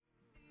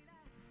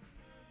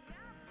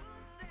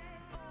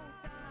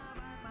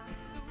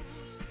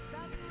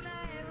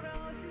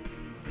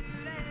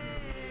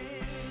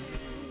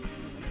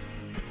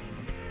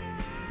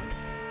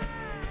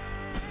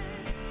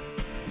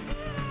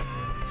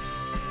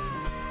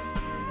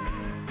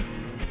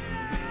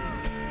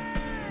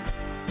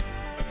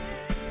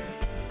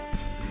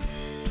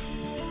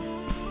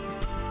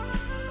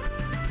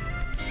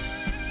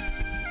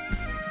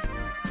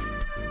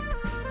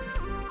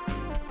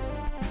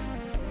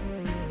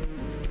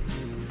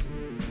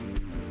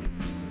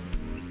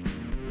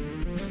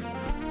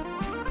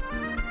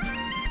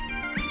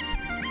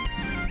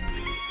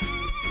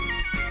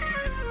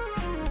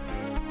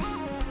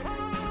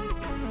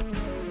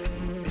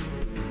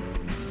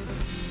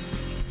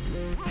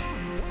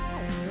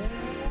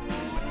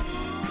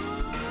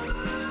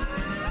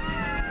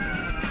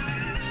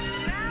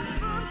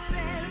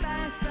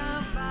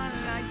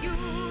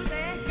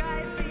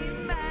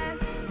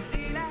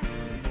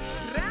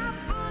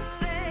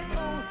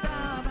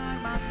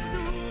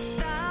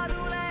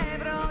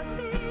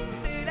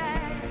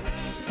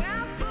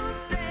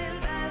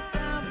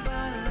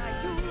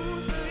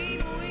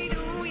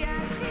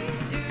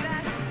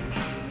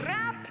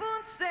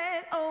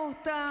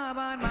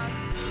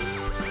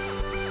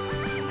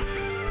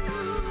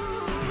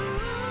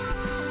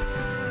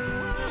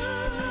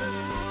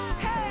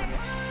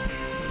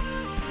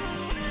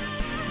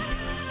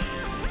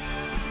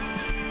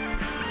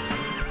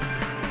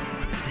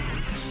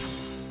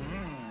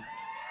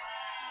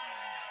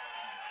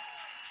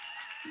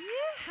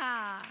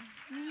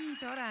Nii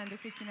tore on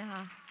teid kõiki näha.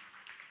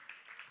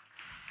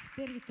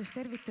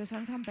 Tervitus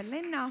ansambel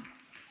Lenna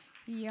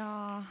ja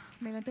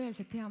meil on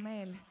tõeliselt hea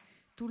meel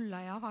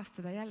tulla ja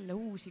avastada jälle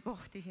uusi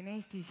kohti siin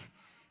Eestis.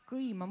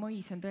 Kõima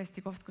mõis on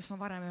tõesti koht, kus ma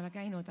varem ei ole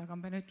käinud, aga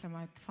ma pean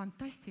ütlema, et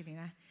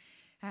fantastiline.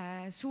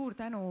 Suur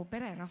tänu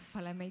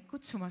pererahvale meid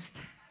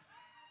kutsumast.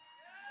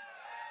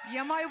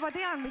 Ja ma juba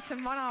tean, mis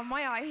on vana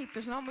maja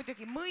ehitus. No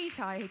muidugi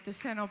mõisa ehitus,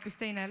 see on hoopis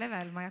teine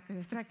level, ma ei hakka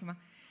sellest rääkima.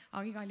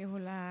 Aga igal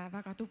juhul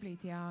väga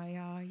tublid ja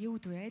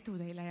jõudu ja edu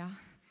teile.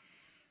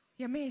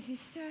 Ja me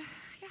siis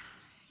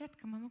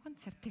jätkame oma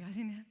kontsertiga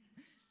siin.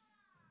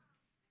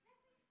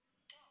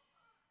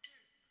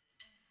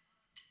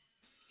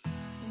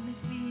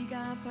 Ennest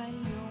liiga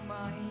palju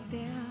ma ei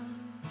tea,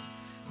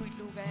 kuid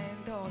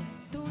lugend olen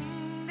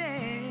tunde.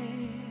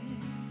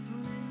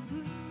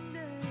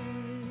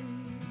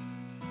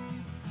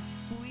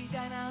 Kui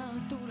täna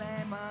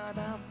tulema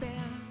ta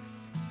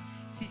peaks,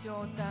 siis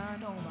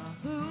ootan oma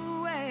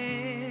õue.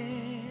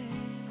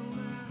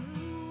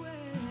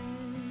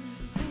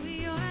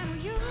 Kui ole mu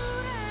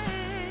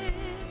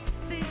juures,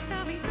 siis ta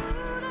või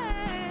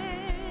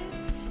tules,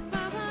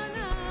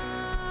 vabana.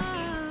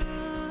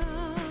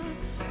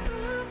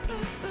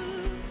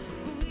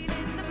 Kui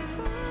lendame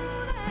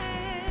kuule,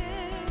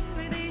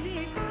 me teisi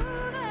ei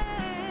kuule,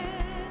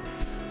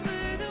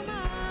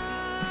 möödumas,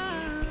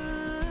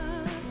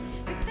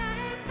 et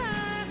tähed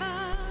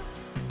taevas.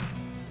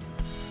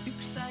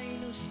 Üks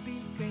ainus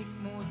pilk kõik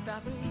muuta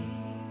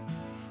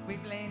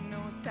võib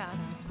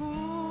lennutada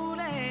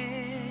kuule.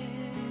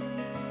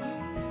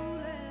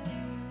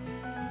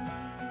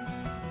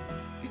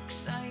 Üks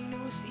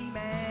ainus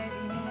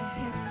imeline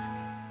hetk,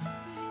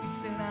 mis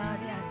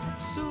sõnad jätab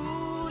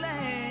suule.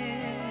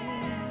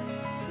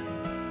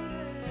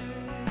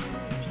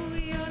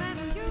 Kui ole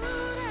mu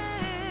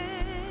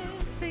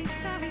juures,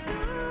 seista või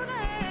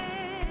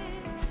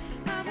tules,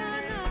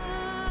 vabana.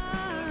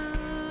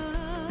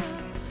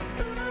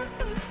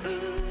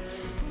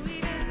 Kui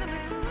lendame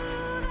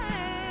kuule,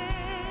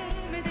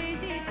 me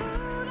teisi ei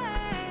kuule,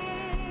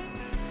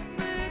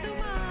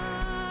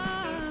 möödumas,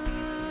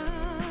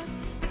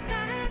 et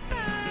tähed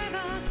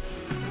taevas.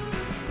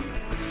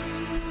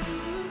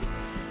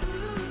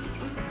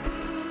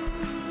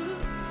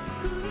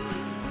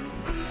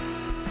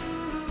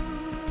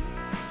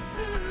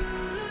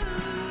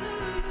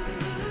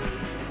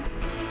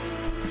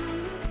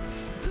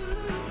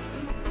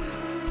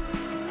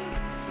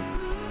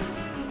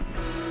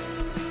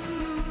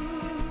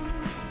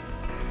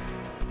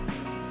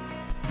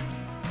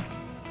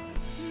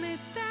 Me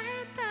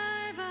tähed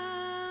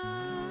taevas.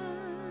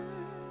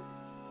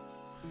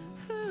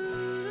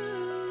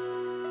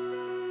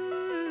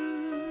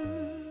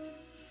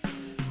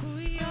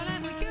 Kui ole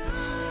mu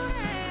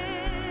juures,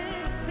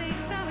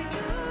 seista või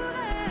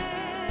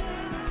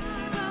tules,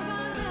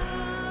 vabana.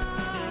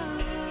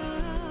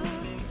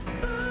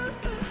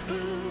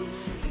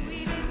 Kui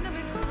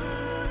lendame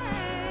kuule,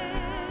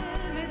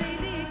 me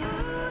teisi ei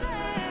kuule,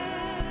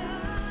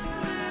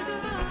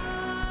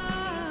 möödumas,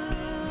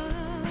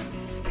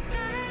 et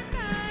tähed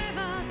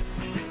taevas.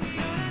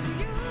 Kui ole mu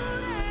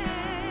juures,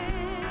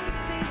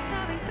 seista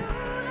või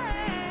tules,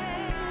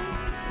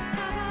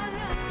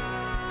 vabana.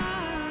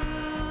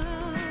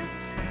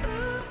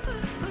 Kui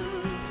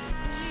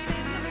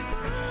lendame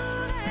kuule,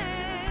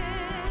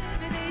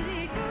 me teisi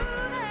ei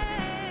kuule,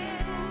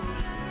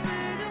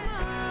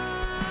 möödumas,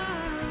 et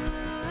tähed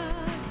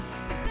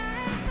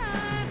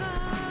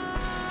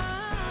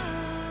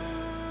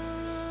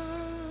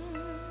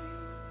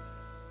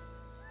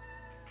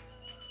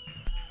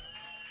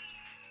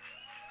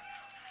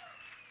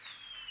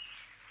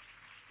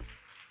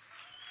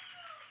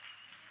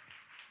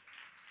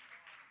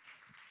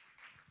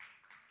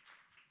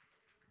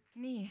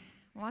Nii,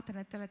 ma vaatan,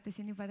 et te olete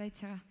siin juba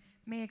täitsa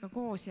meiega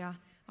koos ja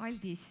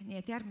aldis, nii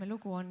et järgmine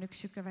lugu on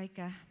üks süke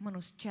väike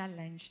mõnus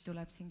challenge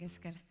tuleb siin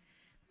keskel.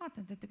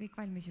 Vaatan, et olete kõik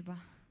valmis juba.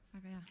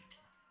 Väga hea.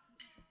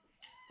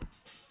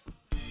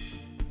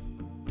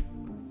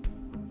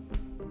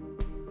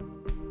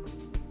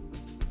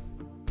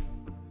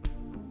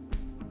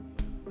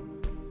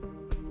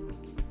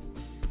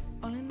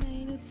 Olen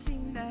näinud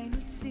sind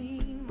ainult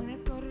siin,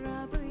 mõned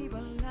korrad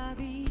võib-olla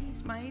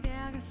viis. Ma ei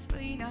tea, kas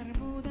võin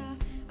armuda,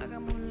 aga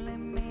mulle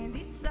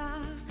meeldid sa.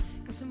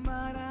 Kas on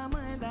vara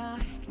mõelda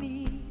ehk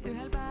nii,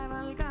 ühel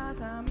päeval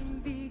kaasa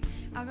mind viid,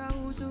 aga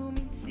usu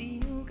mind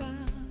sinuga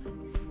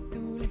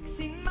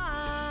tuleksin ma.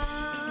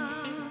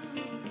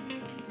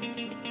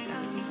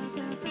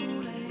 Kaasa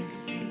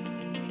tuleksin,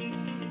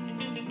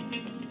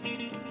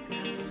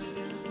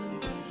 kaasa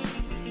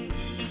tuleksin.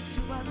 Kas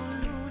juba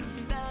mul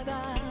unistada,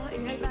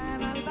 ühel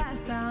päeval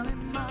päästame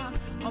ma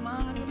oma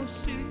armus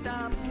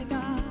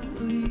südameda,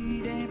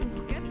 õide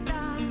puhkeb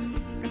taas.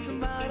 Kas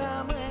on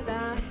vara mõelda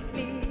ehk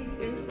nii,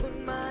 õppun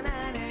ma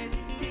näen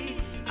öösiti,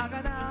 aga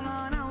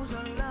tahan aus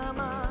olla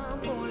ma,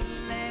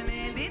 mulle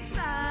meeldid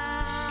sa.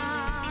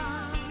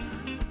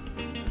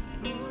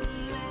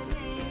 Mulle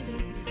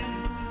meeldid sa,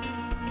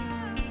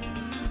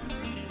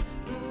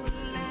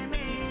 mulle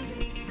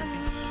meeldid sa,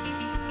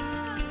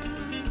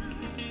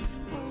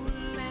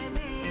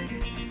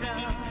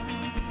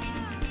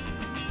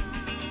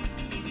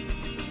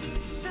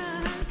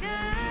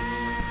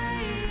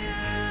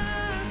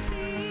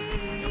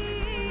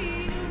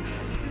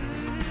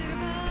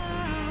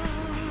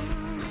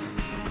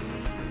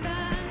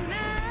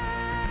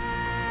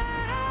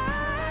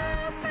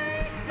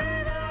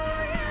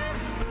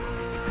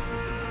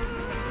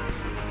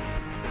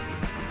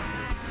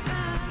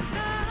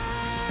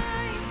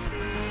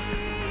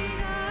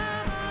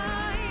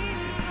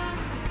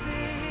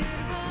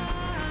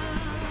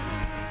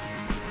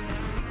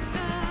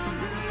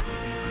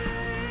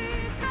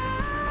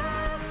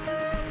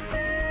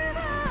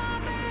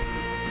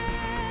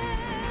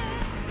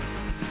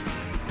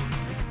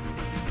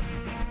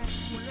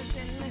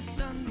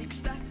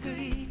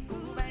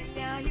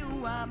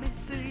 me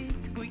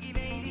sõid, kuigi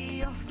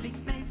veidi ohtlik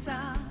näid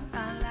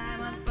saada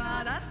lähemalt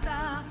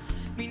vaadata.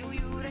 Minu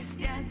juurest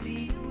jääd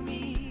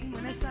sinuni,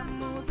 mõned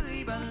sammud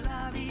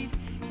võib-olla viis.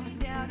 Ma ei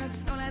tea,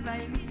 kas oled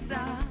valmis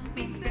sa,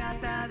 mind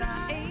peatada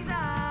ei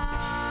saa.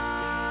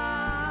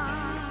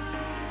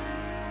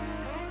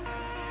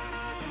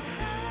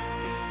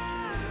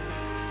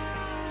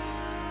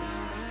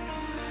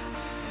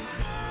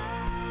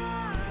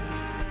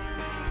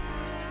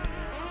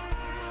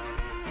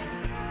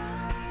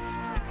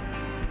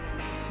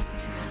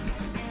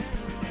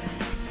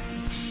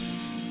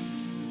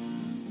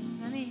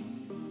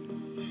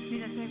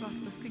 See koht,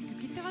 kus kõik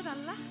kükitavad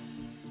alla.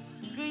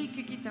 Kõik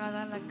kükitavad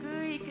alla,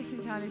 kõik, kes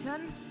siin saalis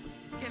on,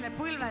 kelle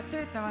põlved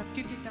töötavad,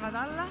 kükitavad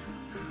alla.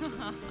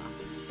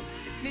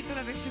 Nüüd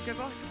tuleb üks siuke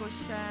koht, kus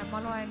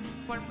ma loen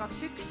 3,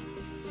 2, 1,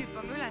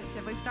 süüpame üles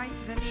ja võib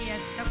tantsida nii,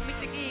 et nagu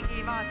mitte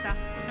keegi ei vaata,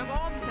 nagu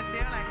homset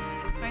ei oleks.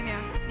 On ju,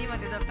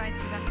 niimoodi tuleb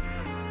tantsida.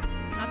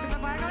 Natuke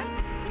läheb aega veel.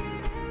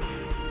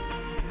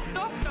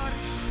 Doktor!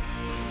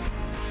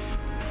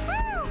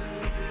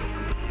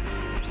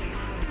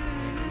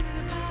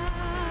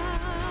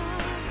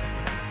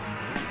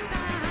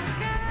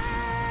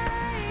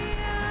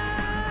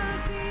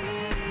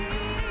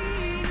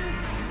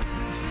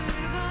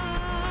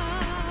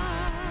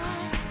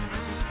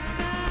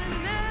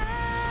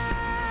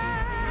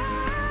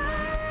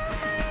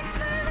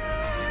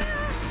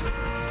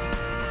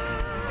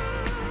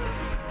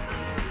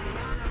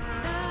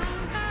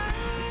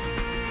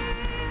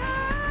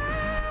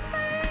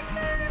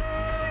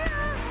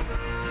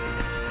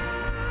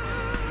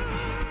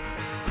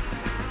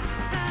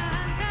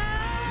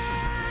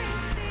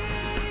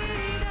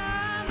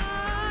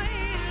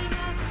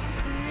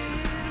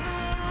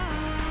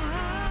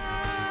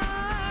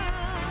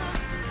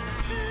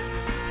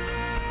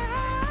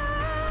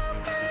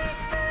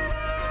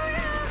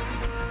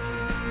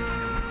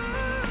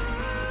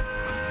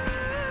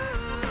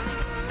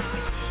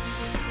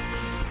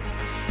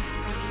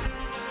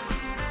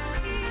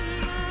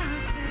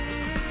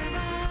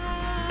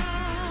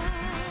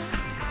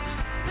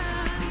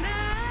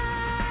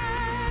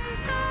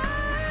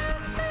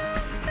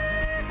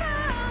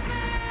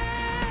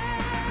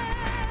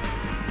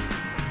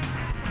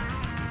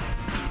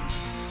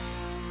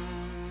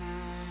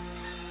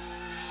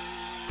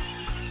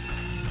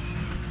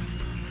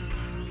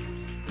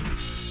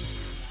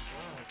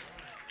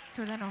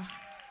 Suur tänu.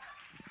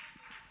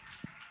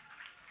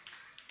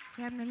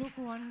 Järgmine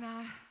lugu on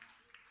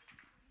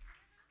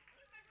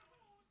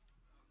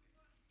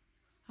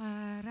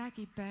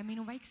räägib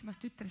minu väiksemast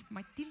tütrest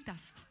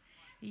Matildast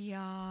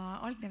ja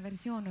algne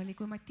versioon oli,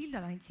 kui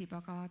Matilda tantsib,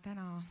 aga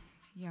täna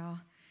ja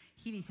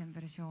hilisem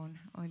versioon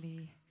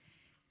oli,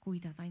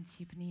 kui ta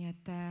tantsib. Nii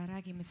et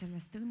räägime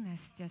sellest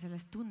õnnest ja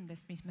sellest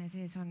tundest, mis meie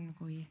sees on,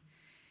 kui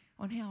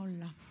on hea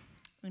olla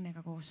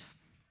õnnega koos.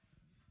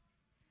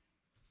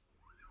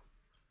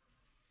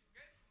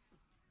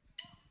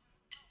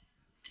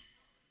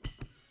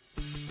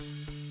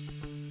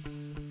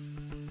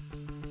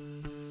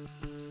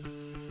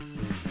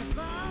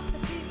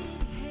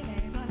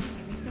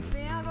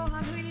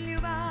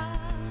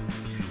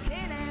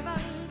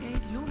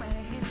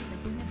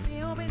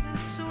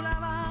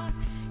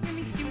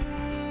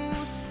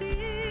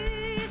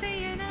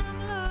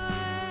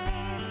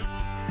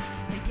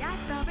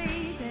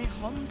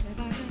 Homse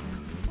varna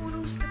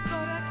unustab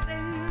korraks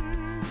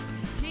end,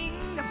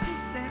 hingab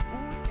sisse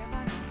uut ja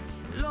vana,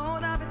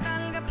 loodab, et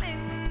algab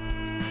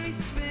lend, mis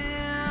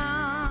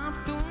veab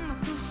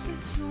tundmatusse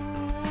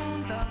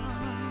suunda.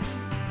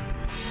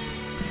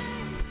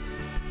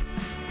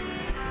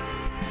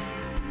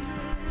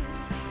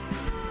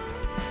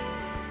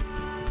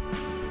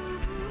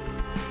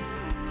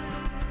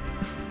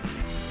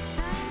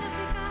 Ta ennast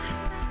ei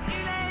kahtle,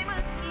 üle ei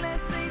mõtle,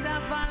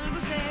 seisab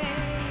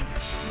valguses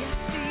ja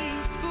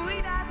siis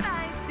kui ta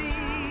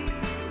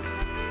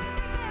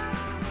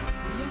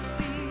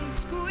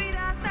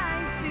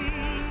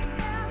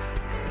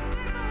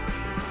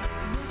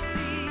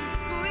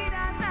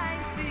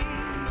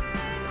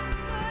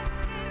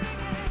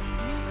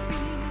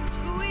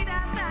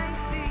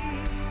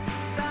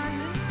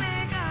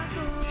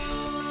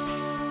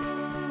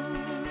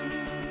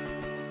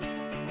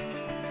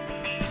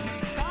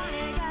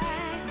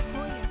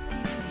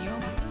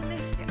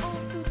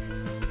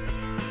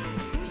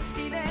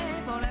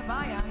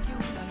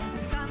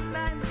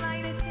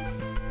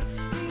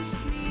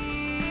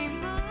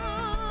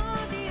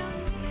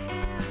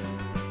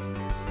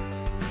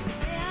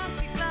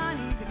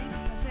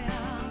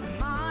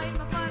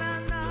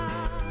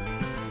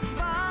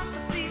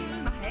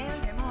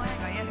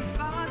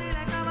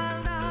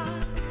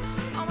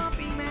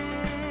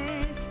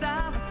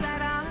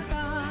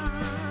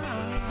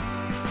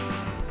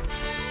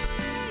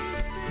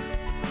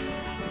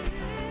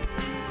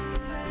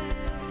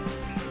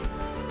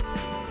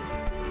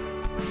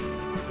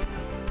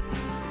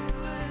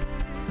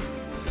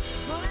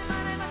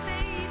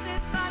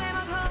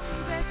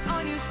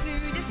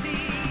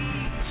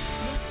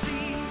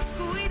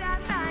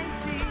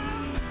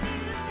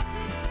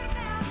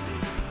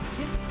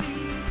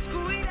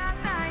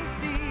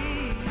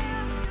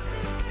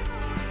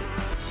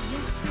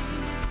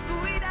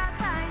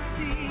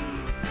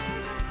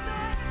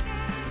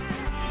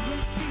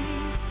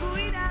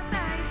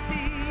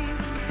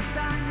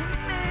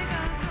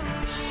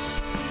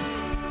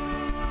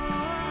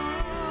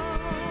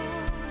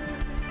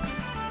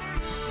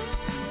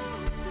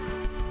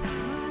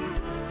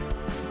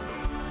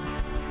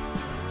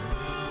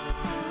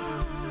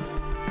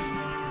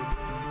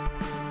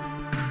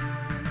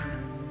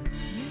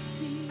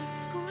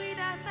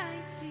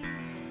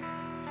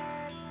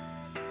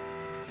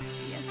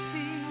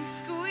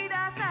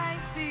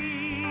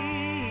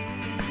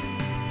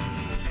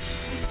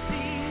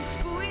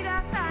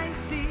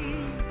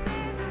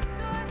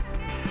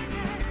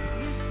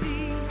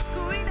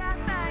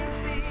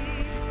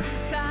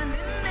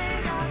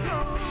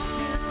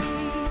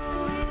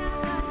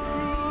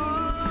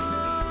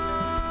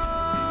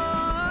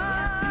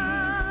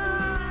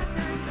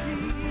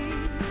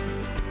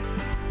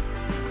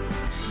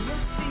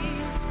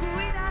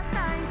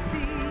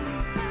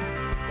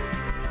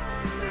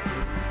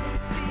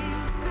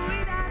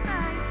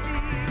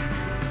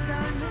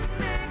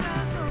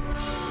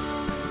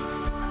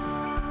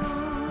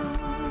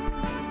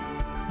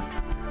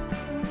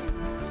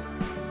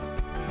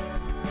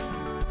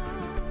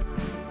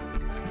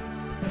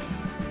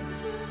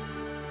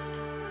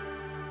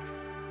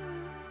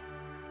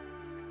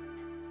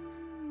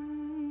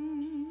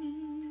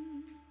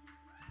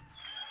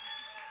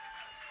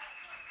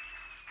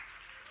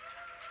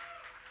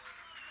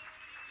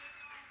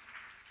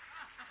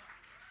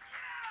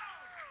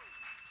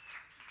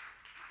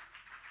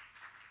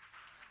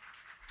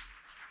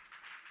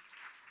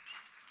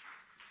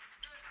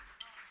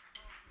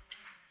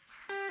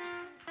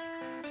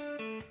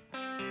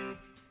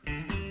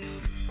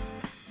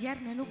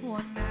Järgmine lugu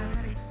on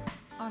pärit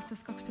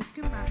aastast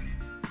 2010,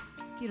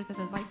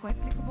 kirjutatud Vaiko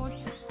Epliku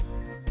poolt.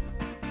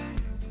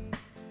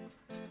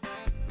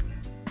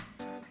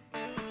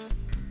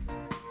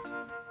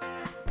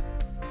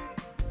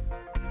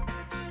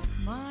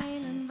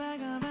 Maailm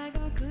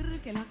väga-väga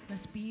kõrgel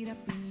aknas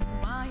piirab pilnu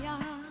maja.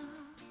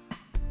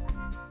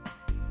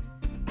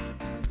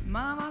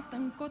 Ma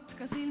vaatan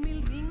kotka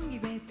silmil ringi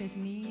veetes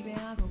nii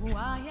pea kogu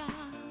aja.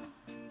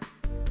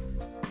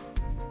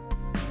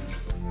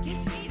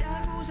 Kes mida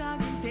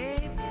kusagil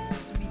teeb,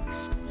 kes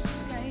miks kus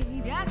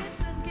käib ja kes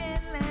on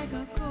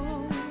kellega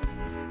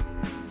koos.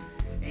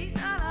 Ei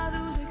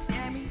saladuseks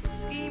jää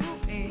miski mu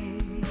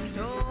ees,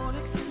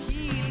 oleksin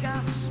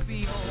hiilgav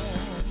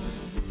spioon.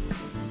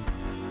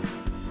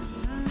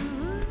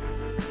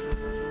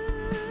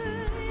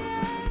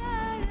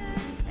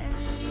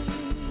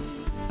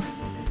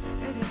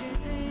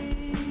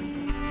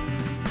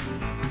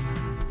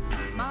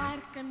 Ma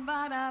ärkan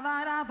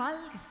vara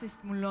valges,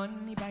 sest mul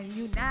on nii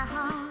palju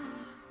näha.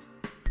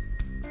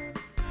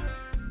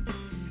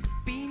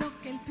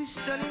 Pinokkel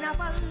püstolina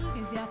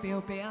valges ja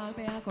pea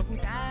kogu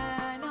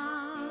täna.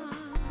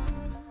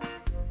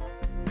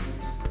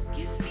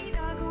 Kes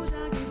mida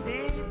kusagil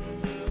teeb,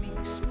 kes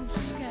miks kus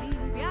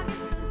käib ja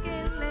kes on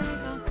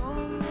kellega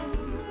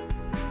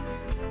koos.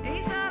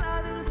 Ei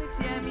saladuseks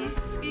jää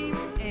miski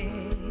mu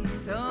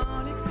ees,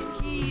 oleksin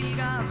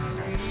hiilgav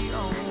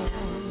spioon.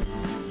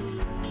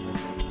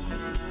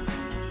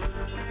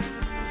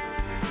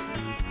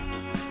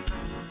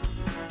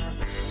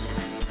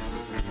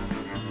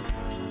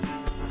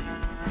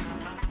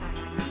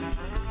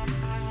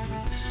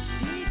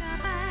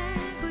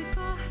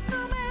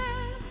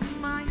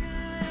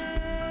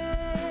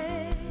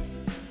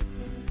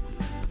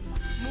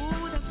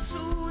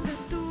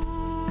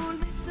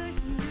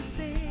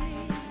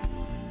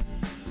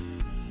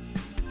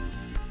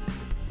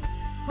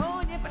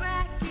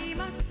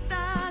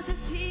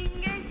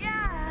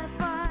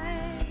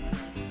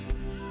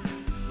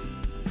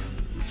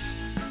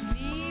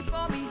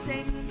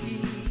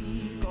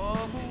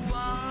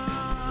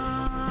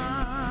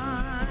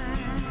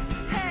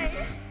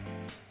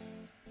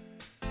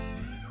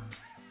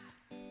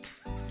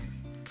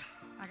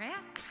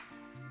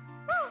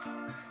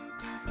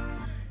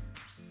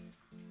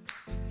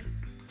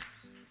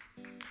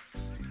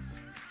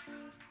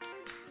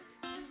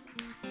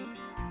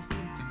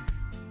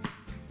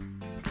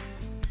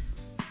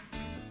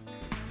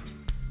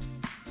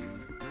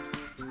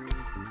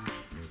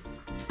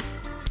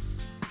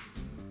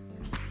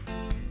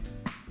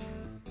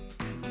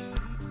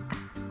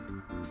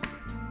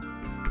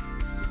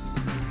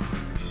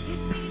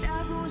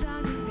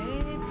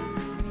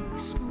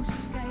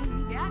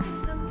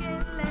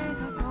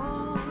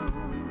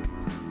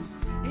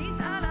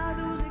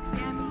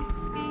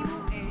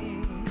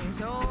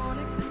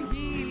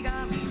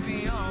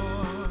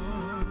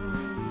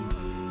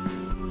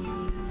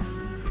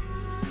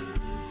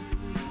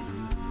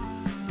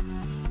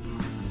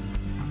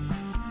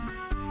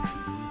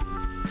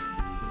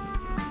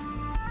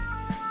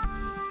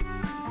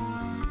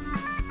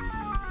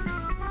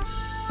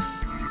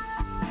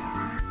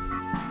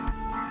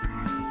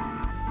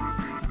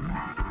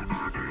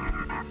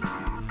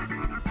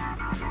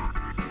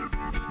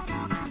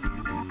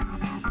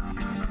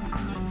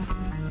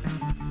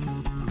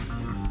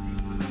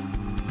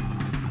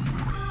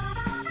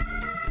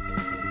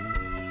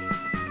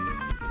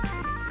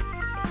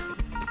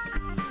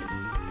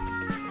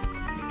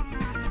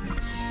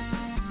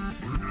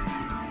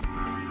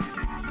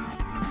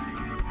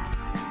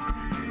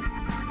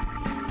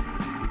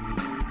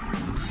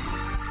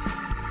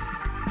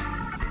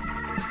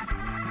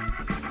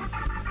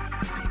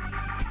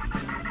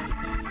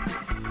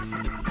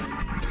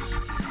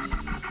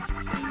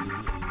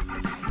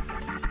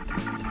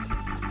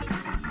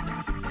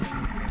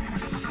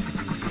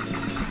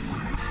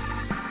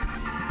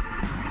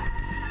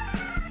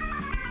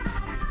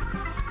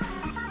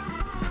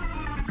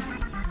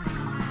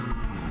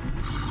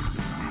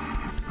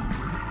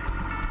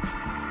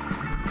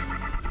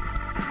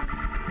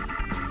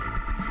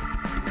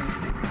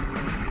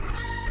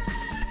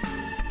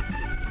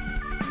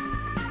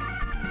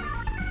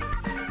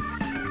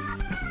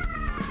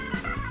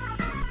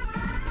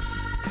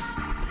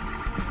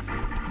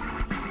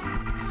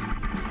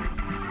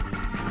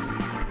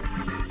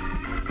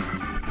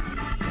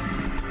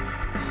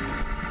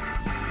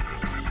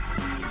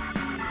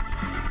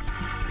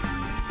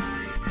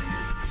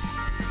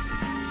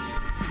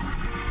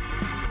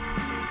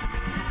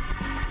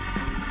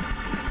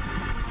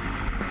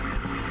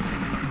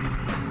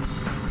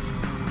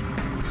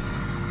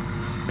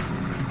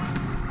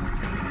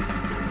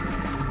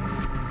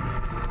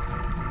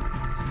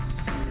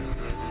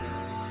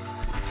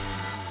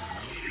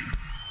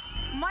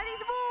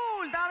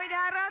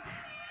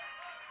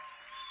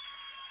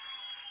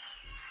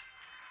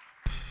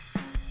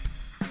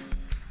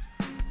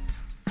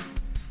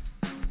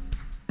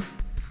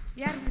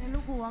 Järgmine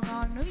lugu aga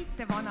on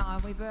õitevana,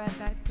 võib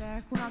öelda, et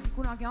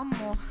kunagi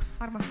ammu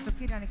armastatud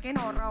kirjanik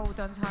Eno Raud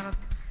on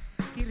saanud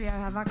kirja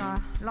ühe väga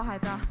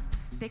laheda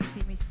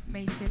teksti, mis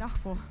meist ei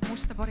lahku,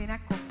 musta pori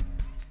näkku.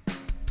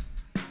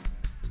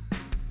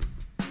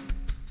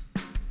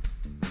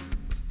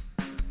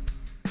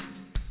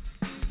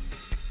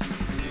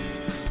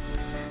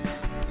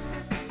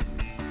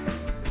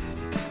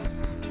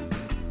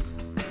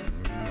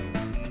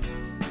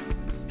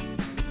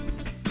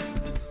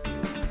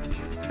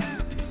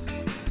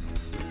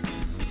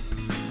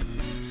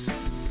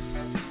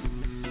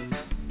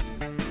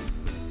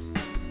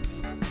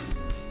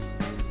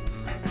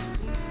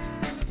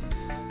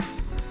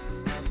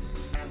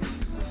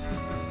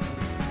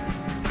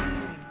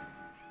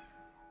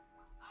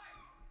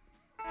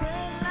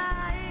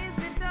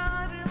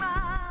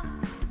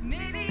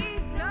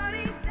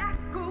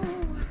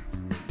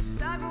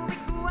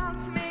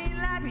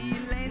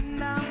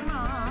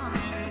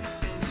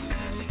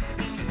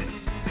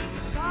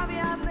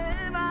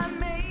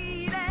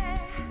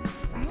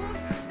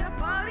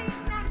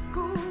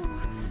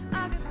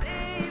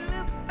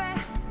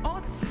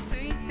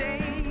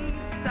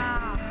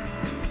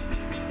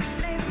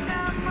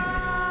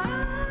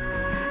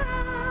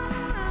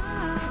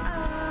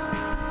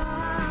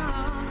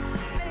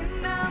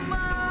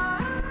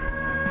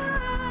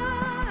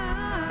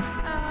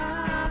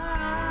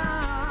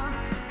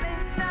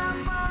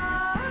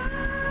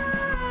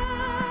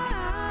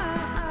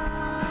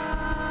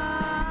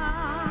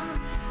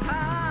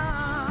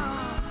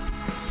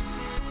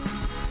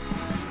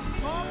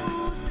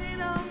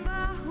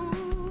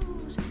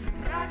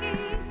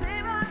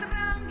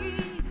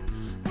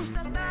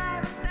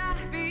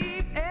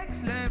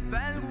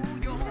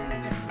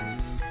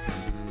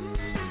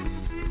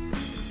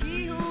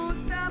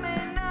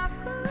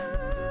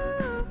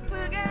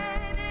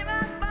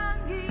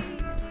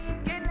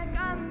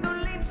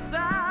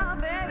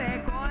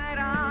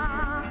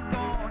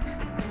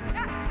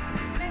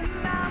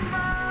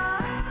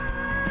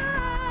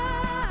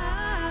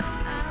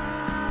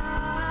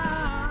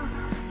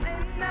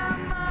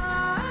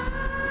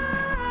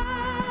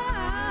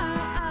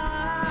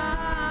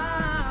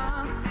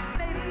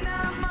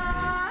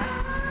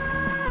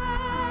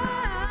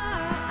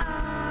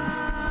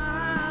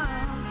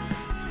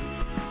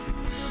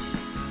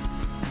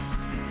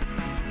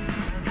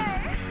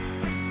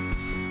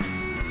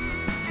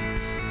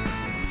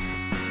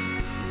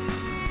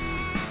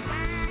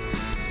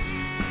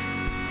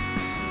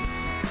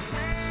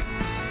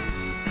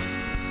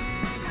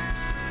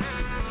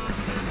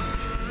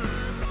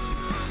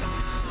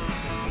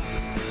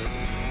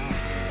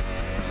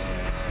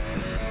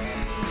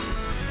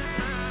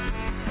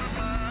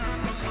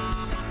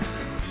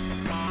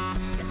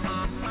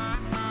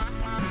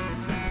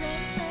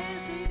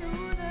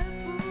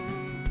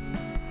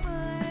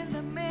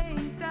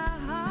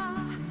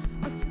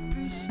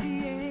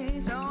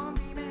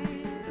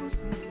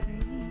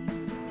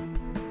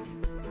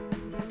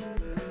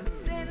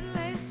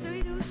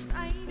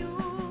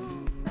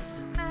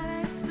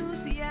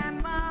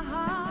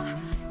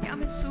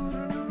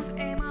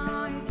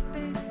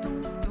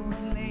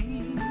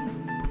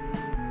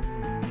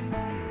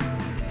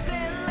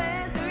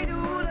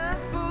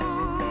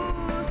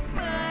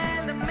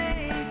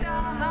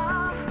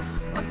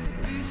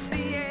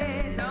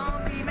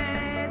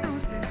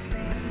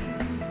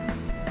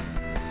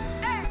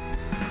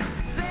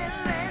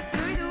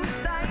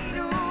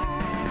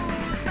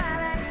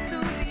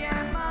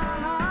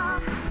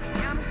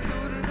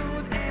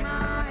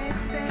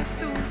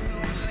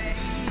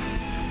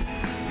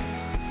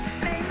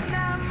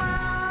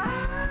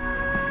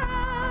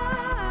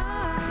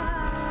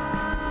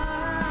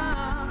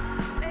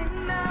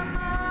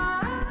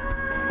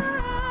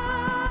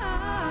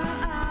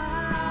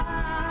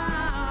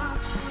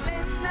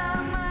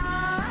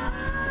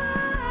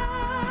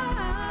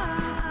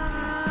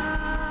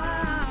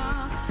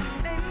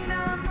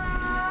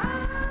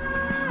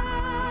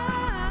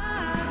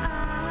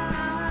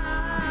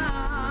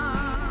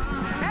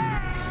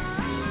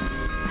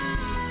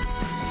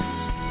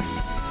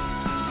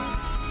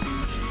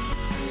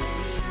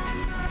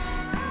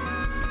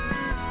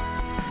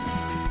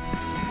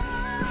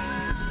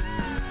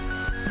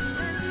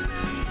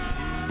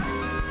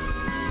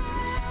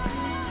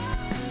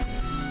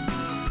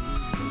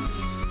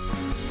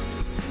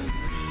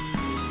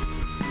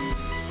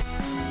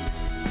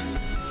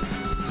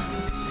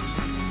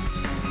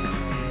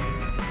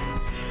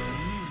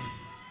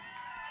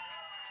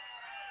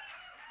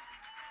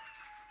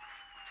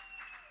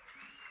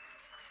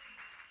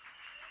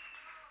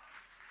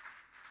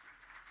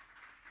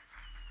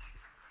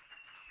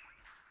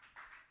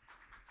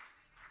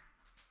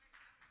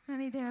 No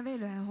nii, teeme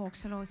veel ühe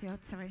hoogsa loo siia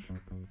otsa või?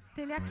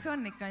 Teil jaksu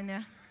on ikka, on ju?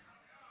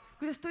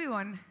 Kuidas tuju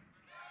on?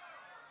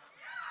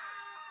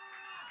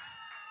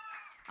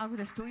 Aga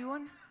kuidas tuju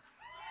on?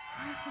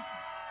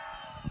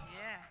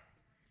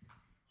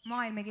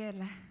 Maailm ei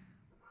keerle.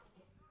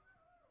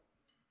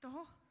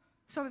 Tohoh,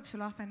 sobib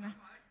sulle ahven või?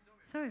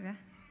 Sobib,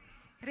 jah?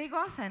 Reigo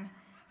ahven,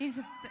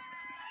 ilmselt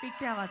kõik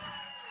teavad.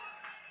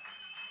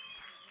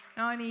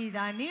 No nii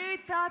ta,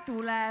 nüüd ta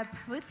tuleb.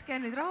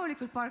 Võtke nüüd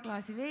rahulikult paar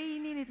klaasi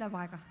veini, nüüd läheb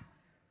aega.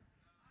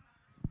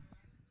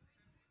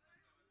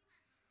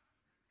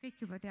 kõik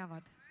juba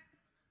teavad.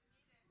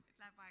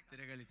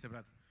 Tere, kallid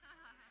sõbrad.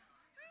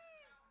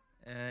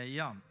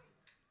 Jaa,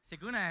 see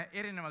kõne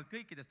erinevalt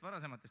kõikidest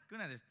varasematest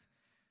kõnedest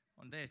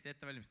on täiesti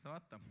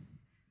ettevalmistamata.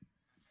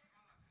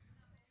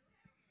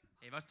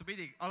 Ei,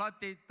 vastupidi,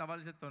 alati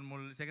tavaliselt on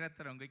mul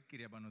sekretär on kõik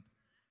kirja pannud.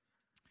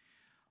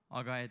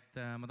 Aga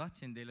et ma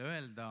tahtsin teile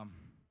öelda,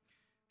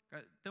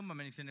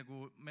 tõmbame niisuguse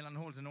nagu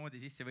melanhoolse noodi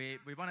sisse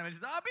või paneme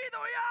lihtsalt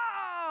abidu ja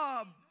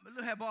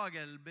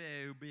lõhepaagel,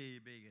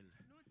 peegel.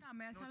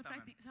 Nutame ja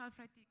salfratikud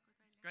välja.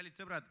 Kallid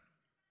sõbrad,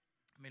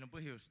 meil on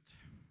põhjust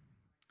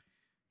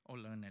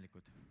olla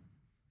õnnelikud.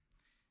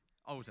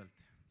 Ausalt,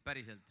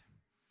 päriselt.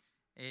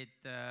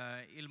 Et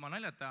ilma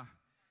naljata,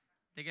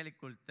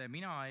 tegelikult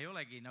mina ei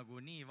olegi nagu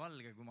nii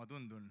valge, kui ma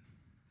tundun.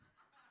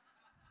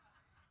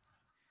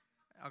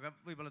 Aga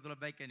võib-olla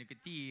tuleb väike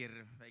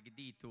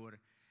tiituur.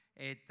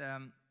 Et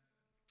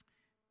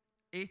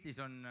Eestis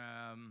on,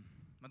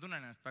 ma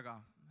tunnen ennast väga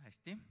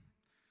hästi,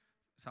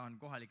 saan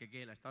kohalike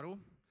keelest aru,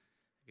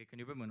 kõik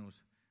on jube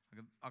mõnus.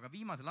 Aga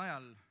viimasel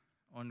ajal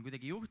on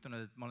kuidagi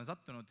juhtunud, et ma olen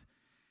sattunud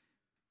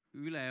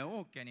üle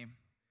ookeani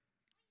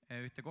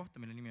ühte kohta,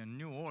 mille nimi on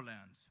New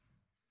Orleans.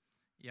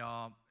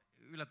 Ja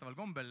üllataval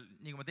kombel,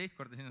 nii kui ma teist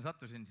korda sinna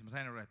sattusin, siis ma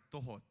sain aru, et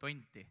toho,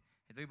 tonti.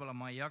 Et võib-olla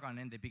ma ei jaga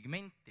nende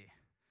pigmenti,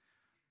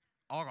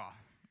 aga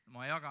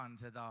ma jagan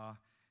seda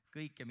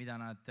kõike, mida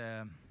nad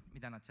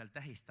seal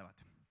tähistavad.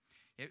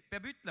 Ja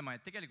peab ütlema,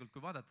 et tegelikult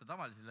kui vaadata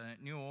tavalisele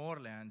New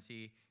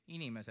Orleansi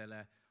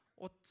inimesele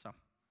otsa,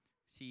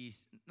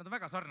 siis nad on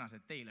väga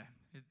sarnased teile.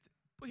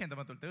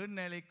 Põhjendamatult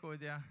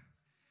õnnelikud ja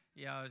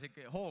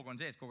see hoog on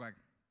sees kogu aeg.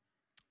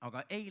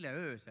 Aga eile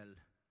öösel,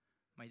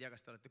 ma ei tea,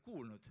 kas te olete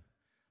kuulnud,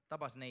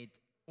 tabas neid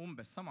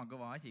umbes sama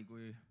kõva asi,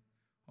 kui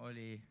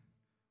oli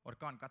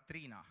orkaan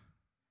Katrina.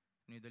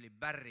 Nüüd oli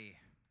Barry,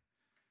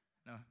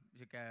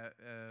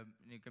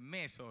 niisugune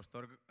meessoost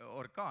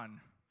orkaan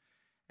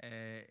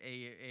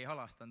ei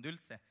halastanud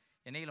üldse.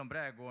 Ja neil on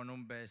praegu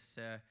umbes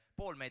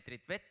pool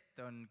meetrit vett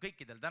on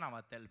kõikidel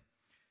tänavatel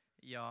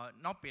ja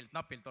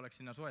napilt oleks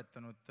sinna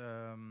soetanud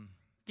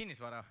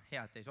kinnisvara,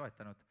 hea, et ei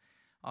soetanud.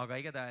 Aga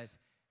igatahes,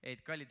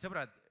 et kallid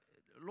sõbrad,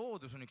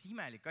 loodus on üks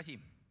imelik asi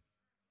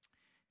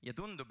ja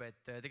tundub,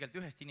 et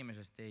tegelikult ühest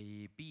inimesest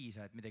ei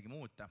piisa, et midagi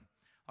muuta.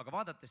 Aga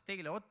vaadates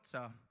teile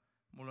otsa,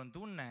 mul on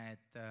tunne,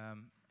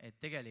 et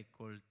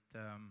tegelikult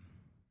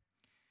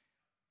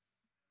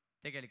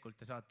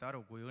te saate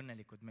aru, kui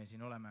õnnelikud me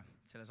siin oleme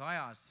selles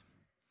ajas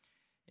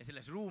ja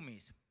selles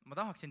ruumis. Ma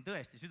tahaksin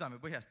tõesti südame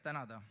põhjast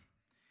tänada,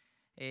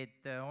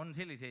 et on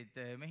selliseid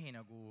mehi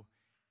nagu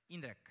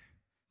Indrek,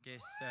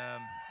 kes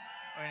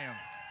on ju.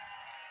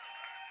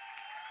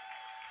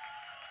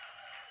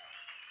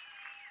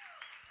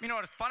 Minu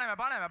arust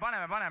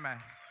paneme.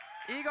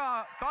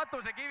 Iga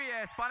katuse kivi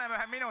eest paneme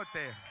 1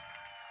 minuti.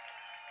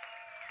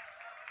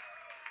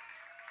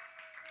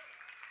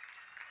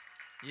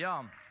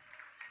 Jaa,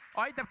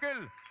 aitab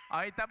küll,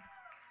 aitab,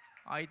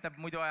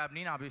 muidu ajab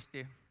nina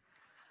püsti.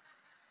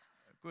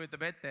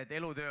 Kujutab ette, et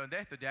elutöö on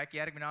tehtud ja äkki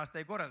järgmine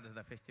aasta ei korralda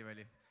seda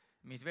festivali.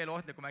 Mis veel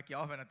ohtlikum, äkki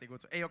ahvenat ei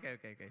kutsu. Ei,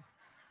 okei.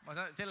 Ma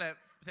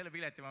selle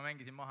pileti ma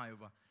mängisin maha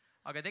juba.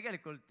 Aga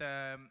tegelikult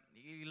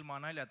ilma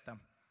naljata,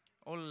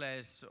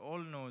 olles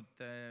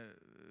olnud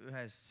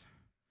ühes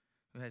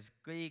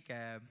kõige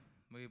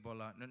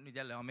võib-olla, nüüd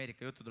jälle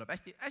Ameerika juttu tuleb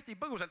hästi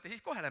põgusalt ja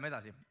siis kohe läheme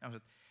edasi.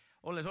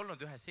 Olles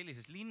olnud ühes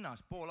sellises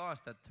linnas pool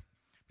aastat,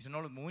 mis on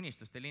olnud mu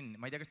unistuste linn.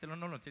 Ma ei tea, kas teil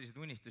on olnud selliseid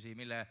unistusi,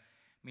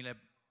 mille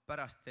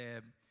pärast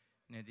te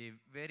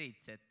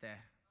veritsete,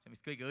 see on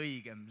vist kõige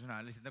õigem sõna,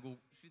 lihtsalt nagu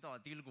süda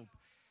tilgub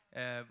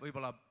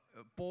võib-olla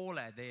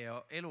poole teie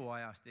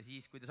eluajast ja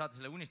siis, kui te saate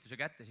selle unistuse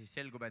kätte, siis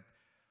selgub, et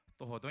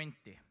toho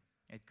tonti.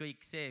 Et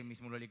kõik see, mis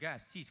mul oli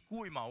käes, siis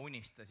kui ma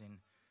unistasin,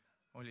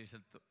 oli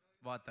lihtsalt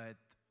vaata,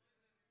 et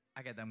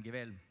ägedamgi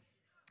veel.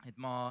 Et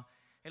ma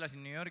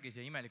elasin New Yorgis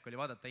ja imelik oli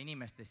vaadata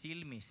inimeste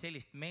silmis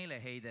sellist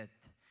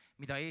meeleheidet,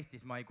 mida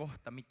Eestis ma ei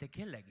kohta mitte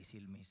kellegi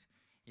silmis.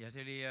 Ja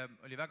see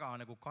oli väga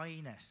nagu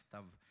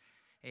kainestav.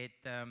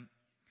 Et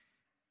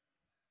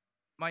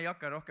ma ei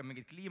hakka rohkem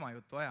mingit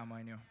kliimajuttu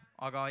ajama,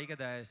 aga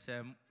igatahes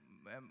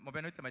ma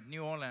pean ütlema, et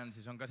New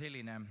Orleansis on ka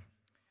selline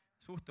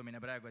suhtumine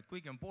praegu, et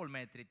kuigi on pool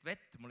meetrit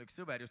vett, mul üks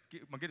sõber just,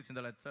 ma kirjutasin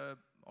talle, et sa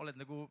oled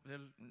nagu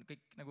seal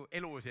kõik nagu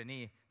elus ja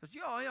nii. Ta ütles,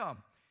 jaa.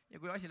 Ja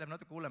kui asi läheb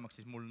natuke hullemaks,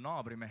 siis mul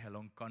naabrimehel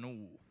on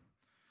kanuu.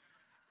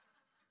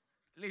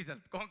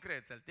 Lihtsalt,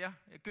 konkreetselt, jah.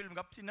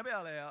 Külmkapp sinna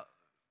peale ja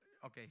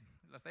okei,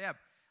 las ta jääb.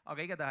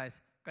 Aga igatahes,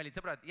 kallid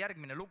sõbrad,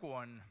 järgmine lugu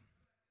on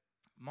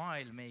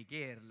Maailm ei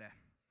keerle.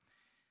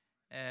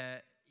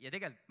 Ja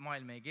tegelikult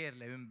maailm ei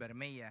keerle ümber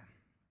meie.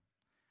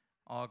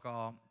 Aga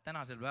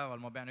tänasel päeval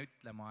ma pean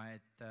ütlema,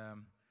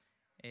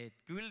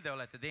 et küll te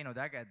olete teinud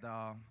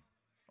ägeda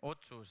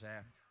otsuse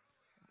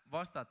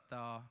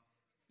vastata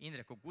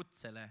Indreku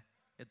kutsele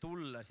ja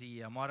tulla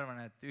siia, ma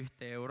arvan, et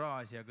ühte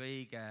Euraasia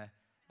kõige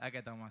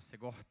ägedamasse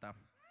kohta.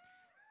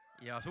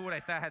 Ja suur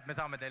aitäh, et me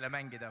saame teile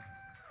mängida.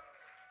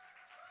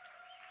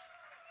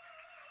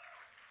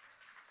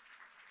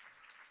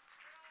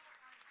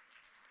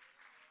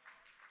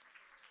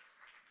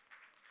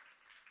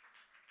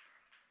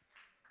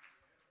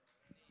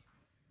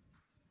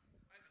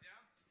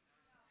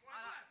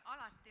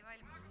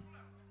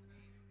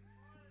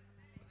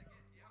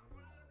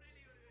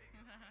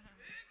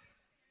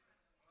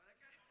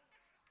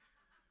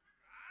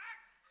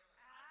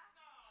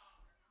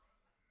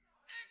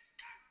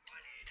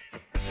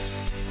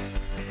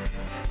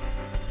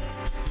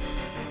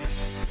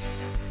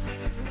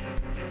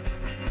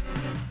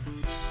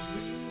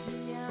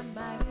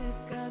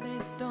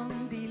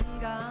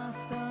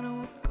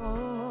 armastanud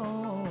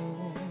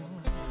koos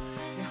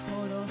ja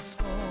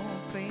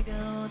horoskoop ei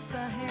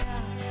tõota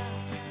head.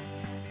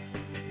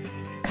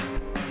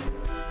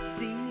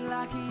 Siin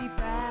lagi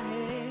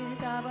pähe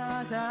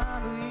tabada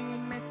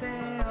võimete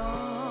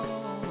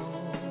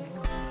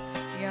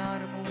ja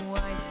armu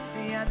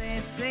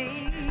asjades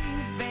ei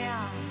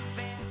pea.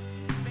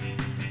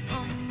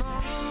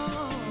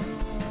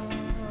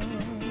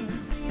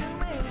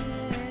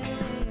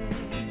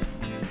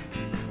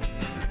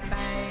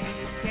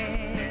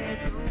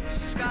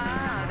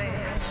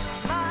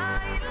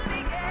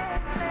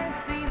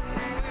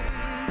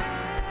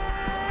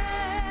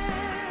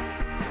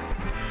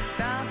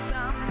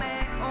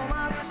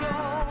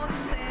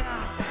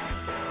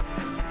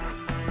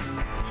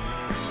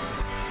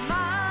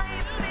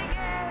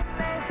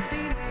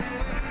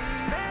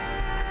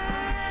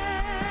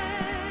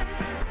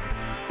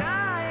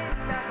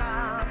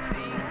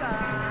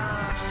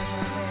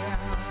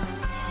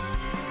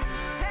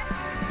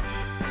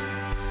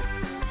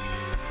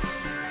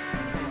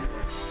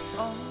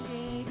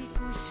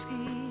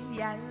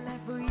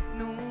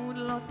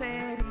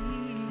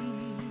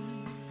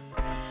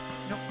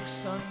 No kus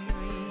on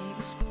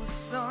õigus, kus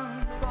on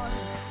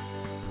kord?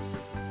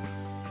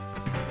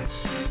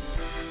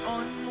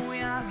 On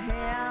mujal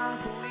hea,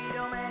 kuid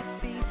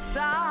ometi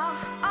sa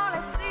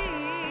oled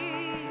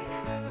siin,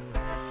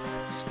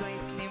 kus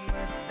kõik nii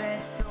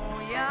mõttetu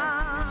ja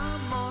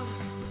mord.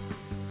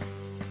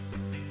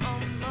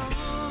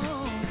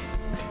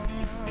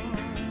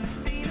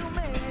 Sinu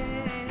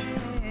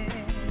meel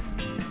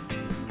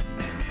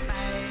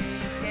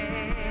päike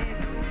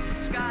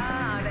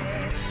tuskade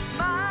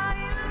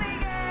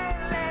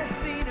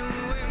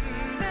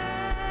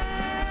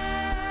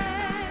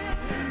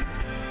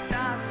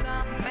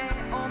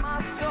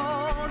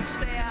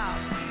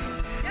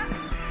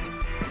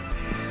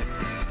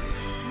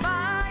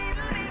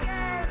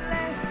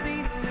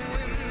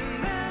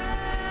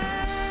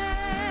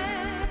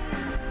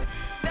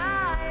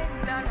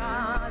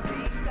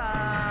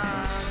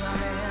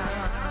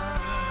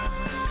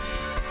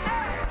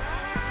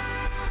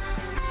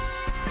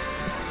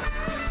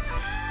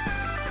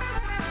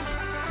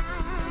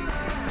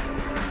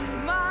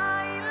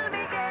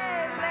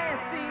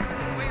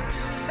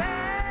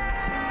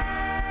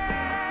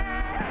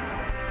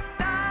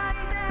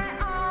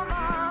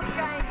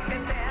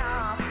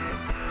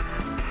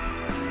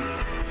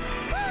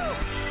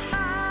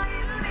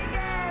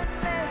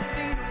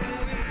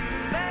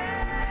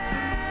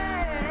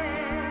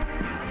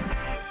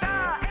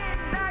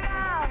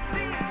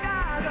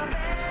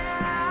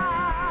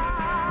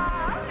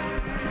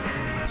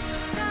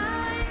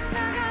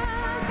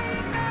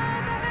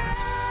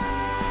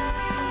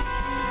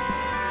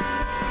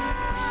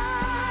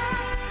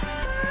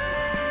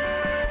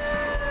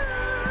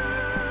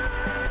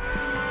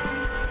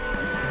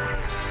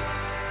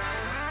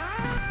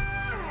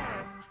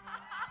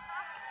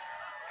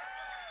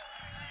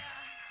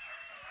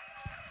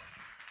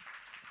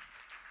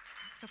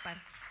super.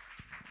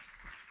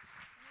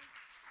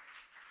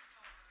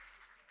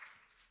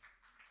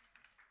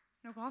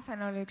 Nagu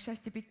Ahven oli üks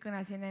hästi pikk kõne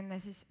siin enne,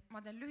 siis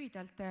ma teen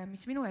lühidalt,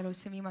 mis minu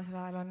elus viimasel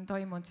ajal on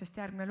toimunud, sest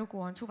järgmine lugu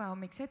on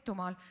Suvehommik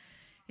Setumaal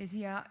ja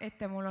siia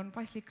ette mul on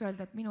paslik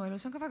öelda, et minu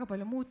elus on ka väga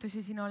palju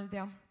muutusi siin olnud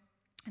ja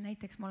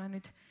näiteks ma olen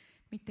nüüd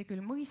mitte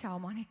küll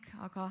mõisaomanik,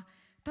 aga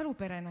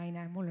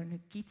taluperenaine, mul on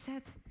nüüd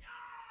kitsed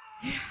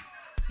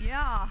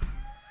ja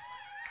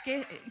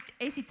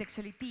esiteks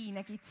oli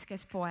Tiine kits,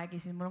 kes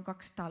poegi, siis mul on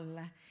 2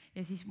 talle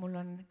ja siis mul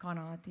on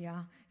kanad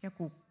ja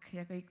kukk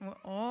ja kõik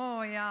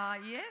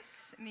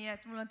nii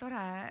et mul on tore,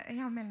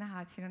 hea meel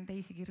näha, et siin on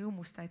teisigi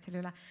rõõmustajaid selle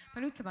üle.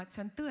 Pean ütlema, et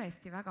see on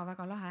tõesti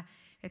väga-väga lahe,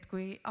 et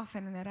kui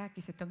Ahven enne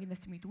rääkis, et on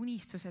kindlasti mingid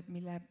unistused,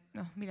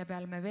 mille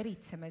peale me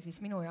veritseme, siis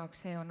minu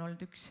jaoks see on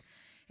olnud üks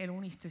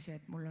eluunistusi,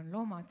 et mul on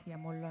loomad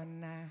ja mul on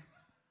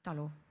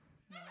talu.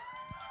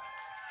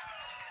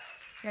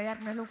 Ja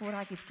järgmine lugu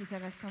räägibki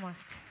sellest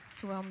samast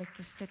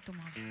suvehommikust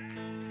Setumaal.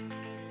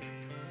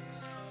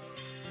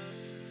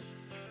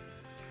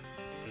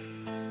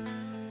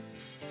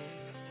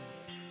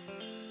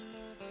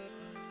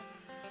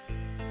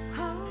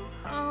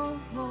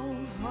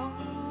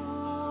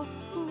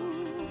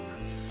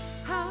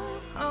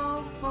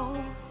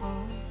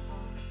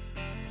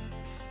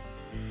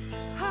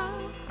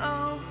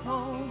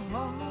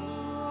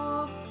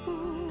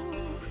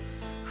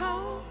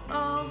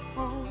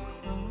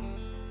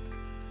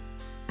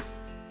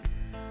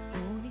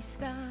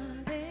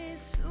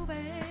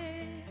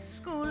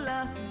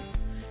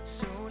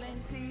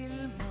 Sulen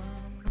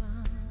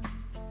silmama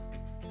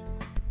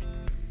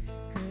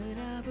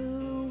kõlab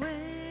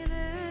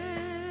õuele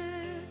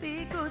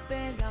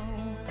pikute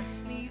laulis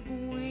nii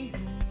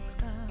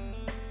uinuta.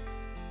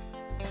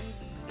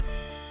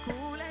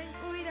 Kuulen,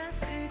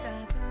 kuidas süda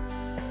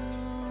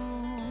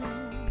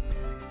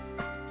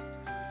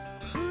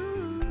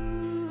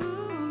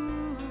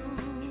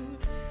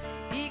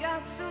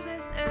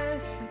igatsusest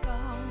öösse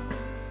kaob.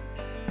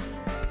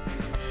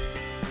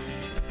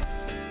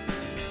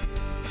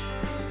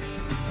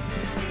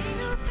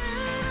 Sinu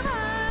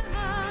kõrval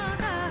ma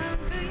tahan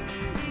kõik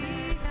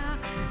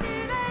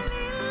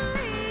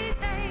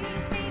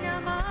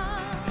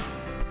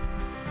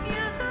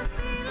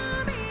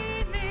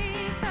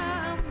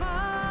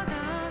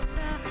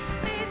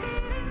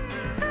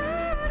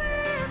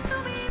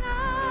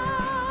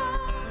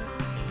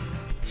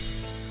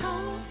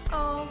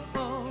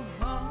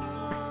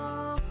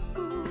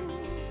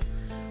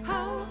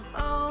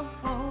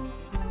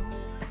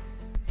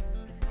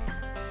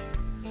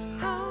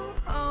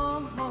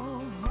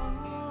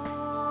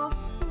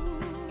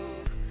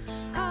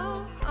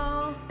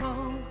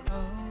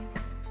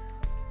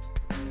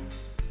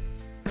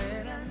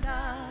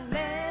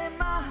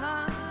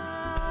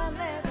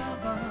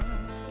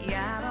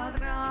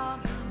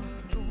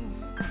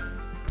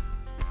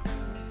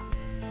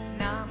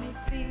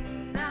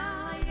sinna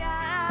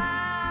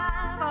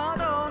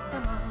jäävad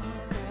ootama,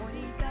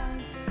 kuni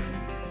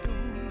tantsib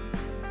tuum.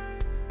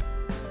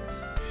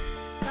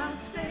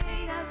 Kas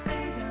teida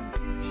seisan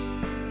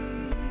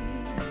siin?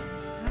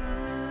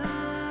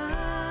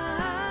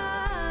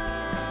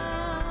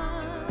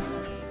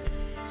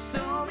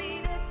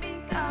 Soovin, et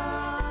mind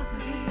kaasa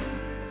viib.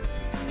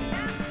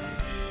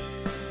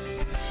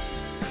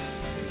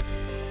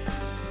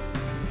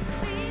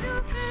 Sinu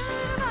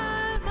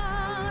kõrval ma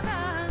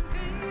tahan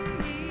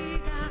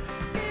kõndida,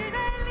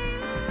 üle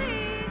lilli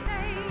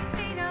täis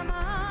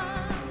heinamaa.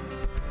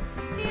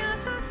 Ja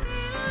su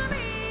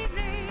silmi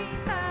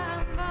neid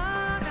tahan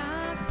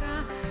vaadata,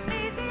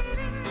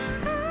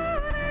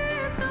 lesilindude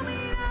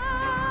sumina.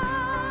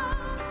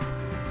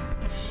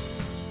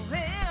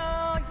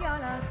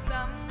 Jalad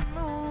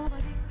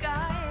sammuvad ikka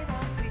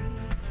edasi,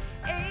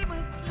 ei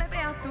mõtle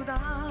peatuda.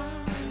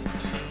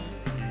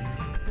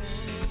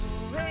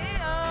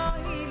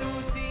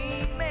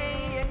 Ilusi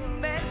meie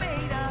ümber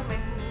meidab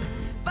end,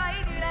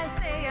 vaid üles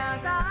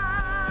leiada.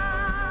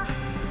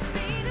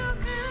 Sinu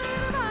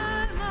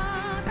kõrval ma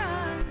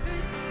tahan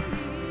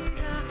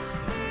kõndida,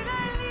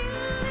 üle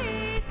lilli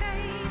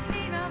täis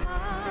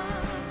heinamaa.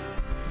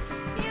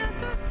 Ja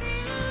su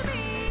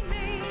silmi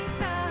neid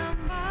tahan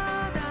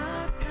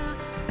vaadata,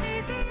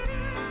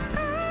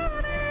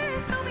 lesilindude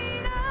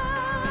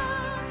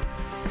suminas.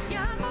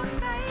 Ja koos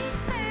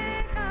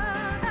päiksega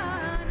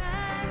tahan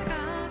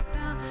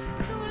ärgata,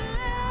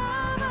 sulle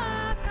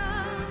avada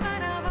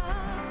värava.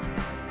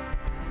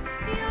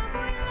 Ja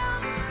kui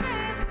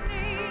langeb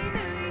neid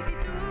öisi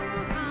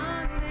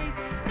tuhandeid,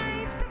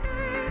 näib see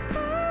kõik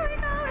kui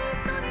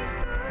kaunis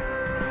unistus.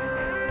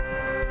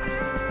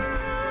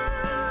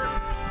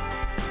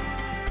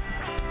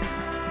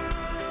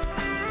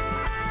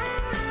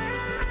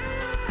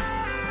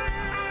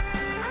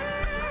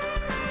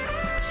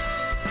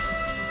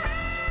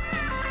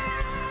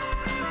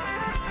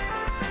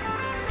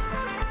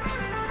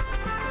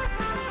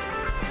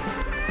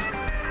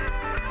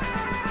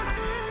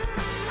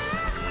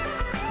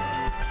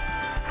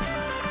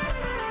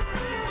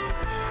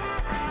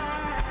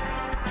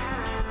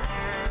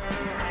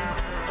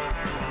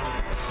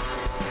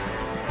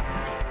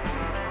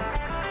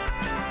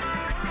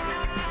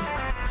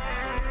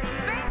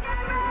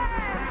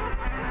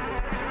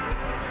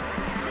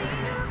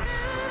 Sinu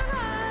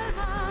kõrval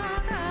ma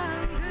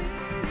tahan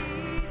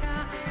kõndida,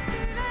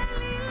 üle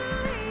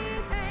lilli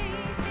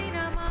täis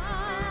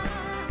heinamaa.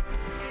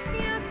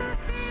 Ja su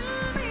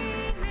silmi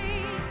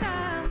neid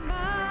tahan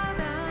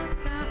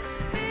vaadata,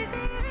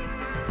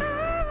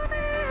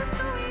 lesilindude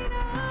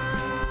suminas.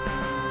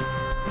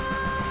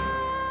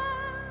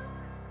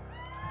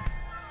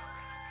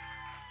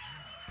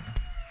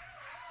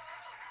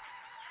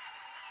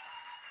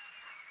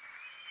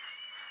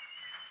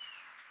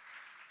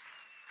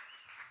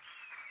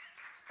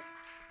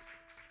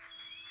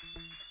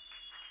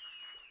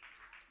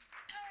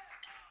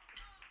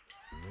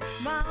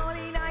 Ma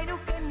olin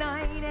ainuke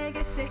naine,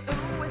 kes ei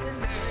õues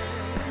löö.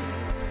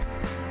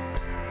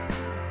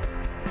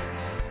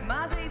 Ma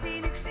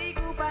seisin üksi,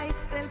 kui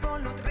paistel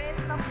polnud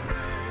relva.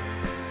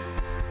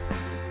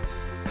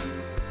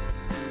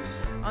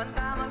 On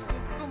taamal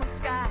kukkumas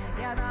käed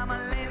ja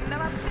taamal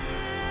lendavad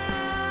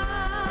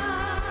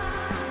pead.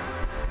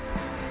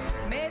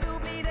 Me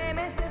tublide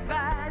meeste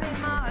päed ei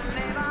maal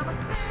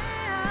levamas seal.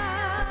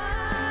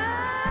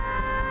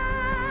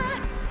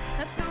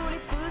 Nad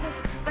tulid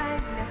põõsastest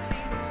välja,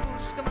 silmis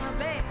purskamas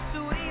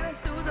leksuuri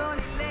vestus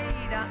oli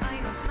leida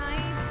ainult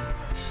naist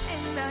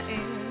enda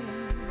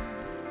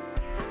ees.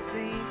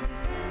 Seisin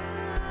seal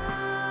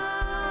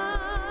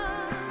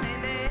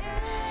nende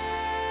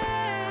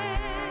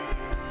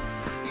ees,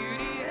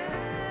 jüri ees.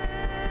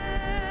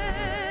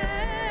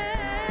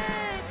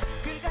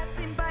 Küll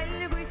katsin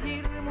palju, kuid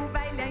hirmu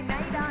välja ei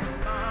näidanud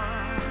ma.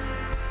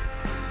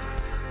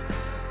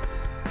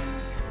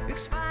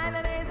 Üks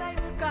vaenlane sai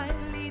mul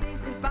kalli,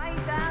 teistel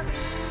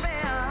paitasin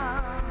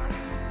peal.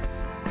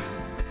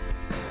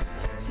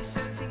 Siis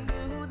söötsin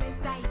kõhud neil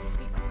täis,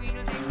 kõik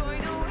uinusin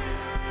koidu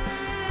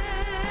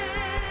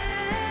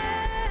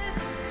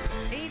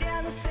ei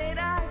teadnud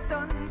seda, et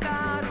on ka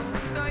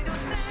ruuttoidu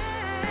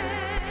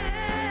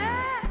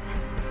seed.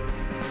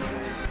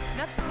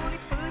 Nad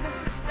tulid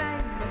põõsastest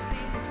välja,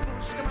 silmis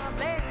purskamas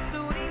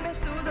leksuuri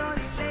vestus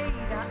oli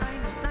leida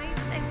ainult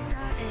naist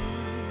enda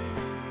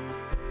ees.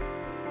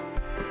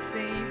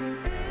 Seisin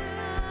seal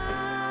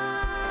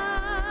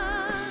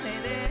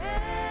nende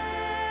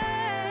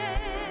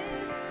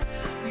ees,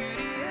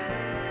 jüri ees.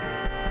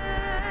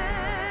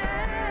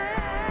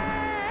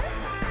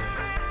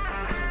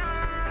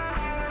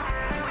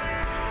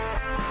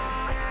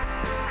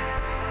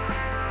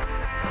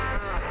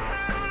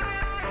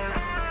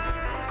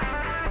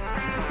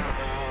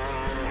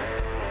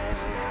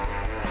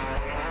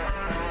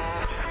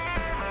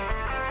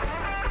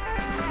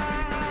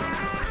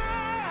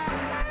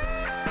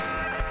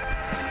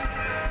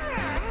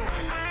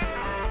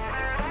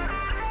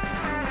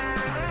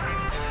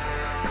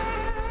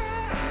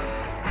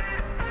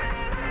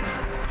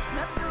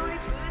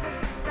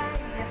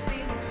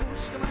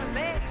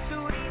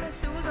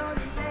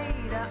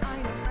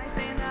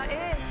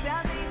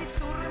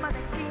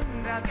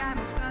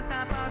 kämust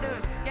katab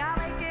öös ja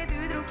väike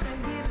tüdruk seal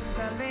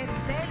hirmsal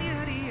verisel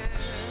Jüri ööl.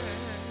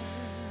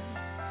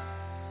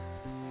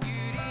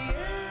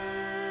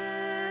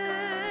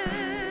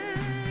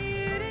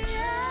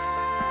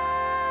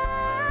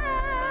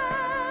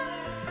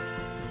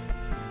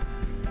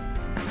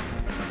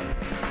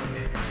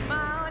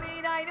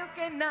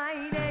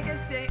 Naine,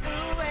 kes jäi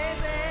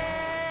õues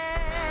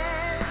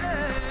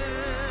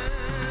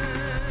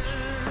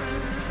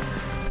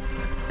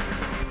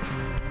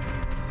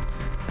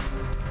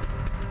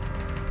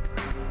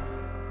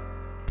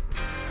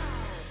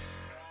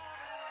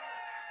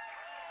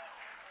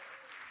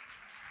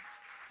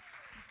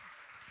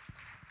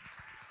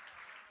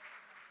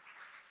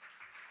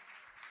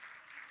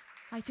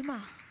Aitüma.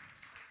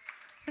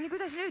 No nii,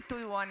 kuidas nüüd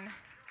tuju on?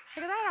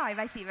 Ega ta ära ei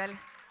väsi veel?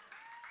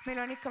 Meil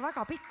on ikka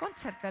väga pikk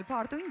kontsert veel,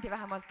 paar tundi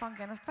vähemalt,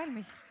 pange ennast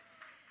valmis.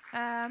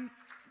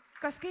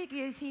 Kas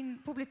keegi siin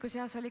publiku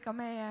seas oli ka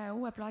meie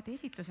uue plaadi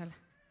esitlusel?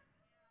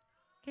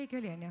 Keegi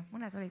oli, on ju?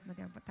 Mõned olid, ma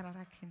tean, täna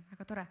rääkisin,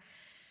 väga tore.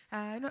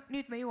 No,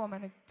 nüüd me jõuame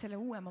nüüd selle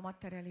uuema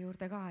materjali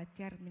juurde ka, et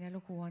järgmine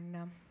lugu on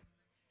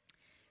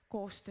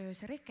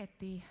koostöös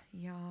Reketi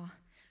ja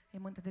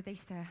mõndade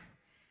teiste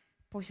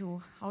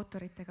posu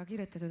autoritega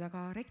kirjutatud,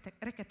 aga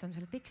Reket on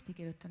selle teksti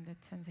kirjutanud,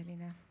 et see on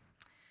selline,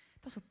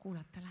 tasub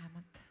kuulata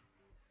lähemalt.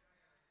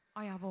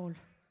 Ajavool.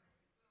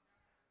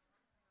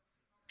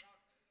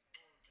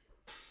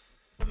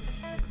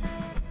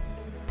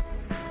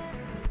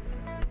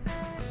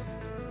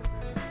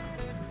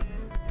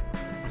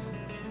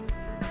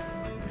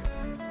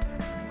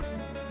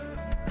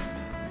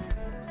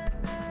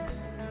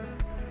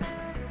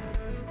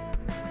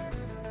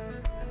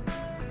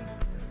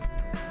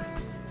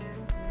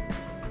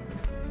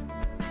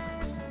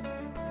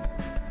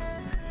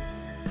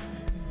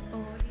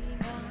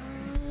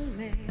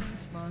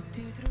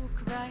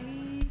 Tüdruk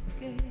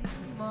väike,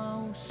 ma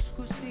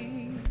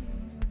uskusin,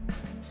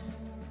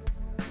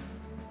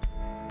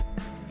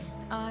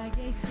 et aeg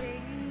jäi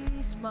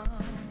seisma,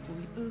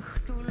 kui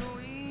õhtul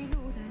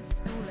uinudes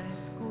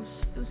tuled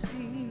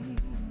kustusin.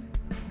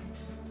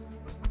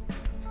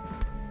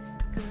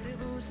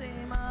 Kõrvus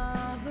ema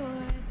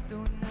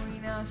loetud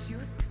muinas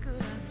jutt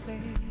kõlas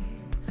veel,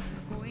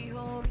 kui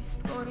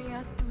hoovist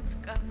korjatud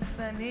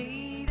kasta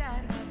neid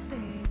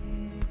ärvateed.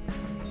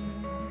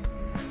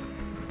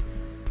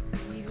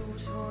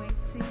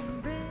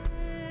 Hoidsin veel.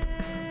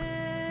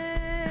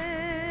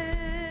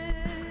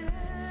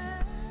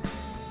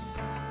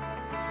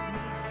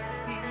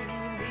 Miski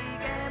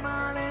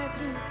ligemale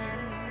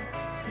trügib,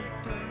 see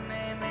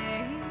tunne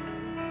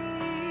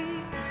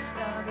meid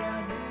tõstab ja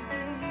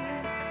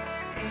nügib.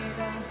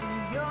 Edasi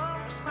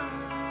jooksma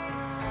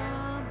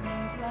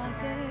meid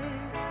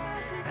laseb,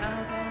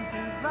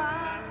 tagasi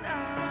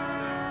vaatama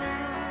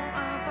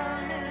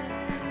paneb.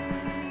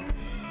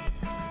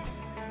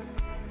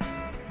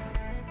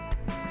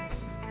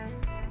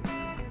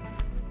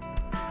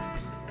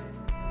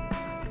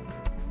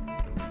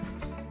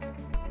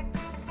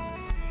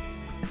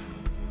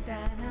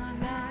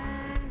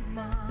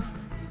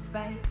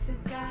 Väiksed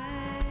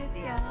käed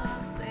ja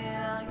see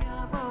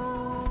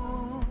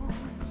ajavool,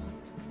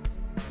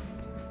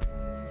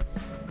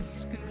 mis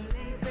küll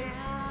ei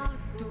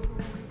peatu,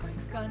 vaid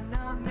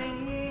kannab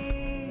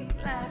meil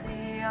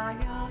läbi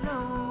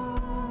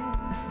ajaloo.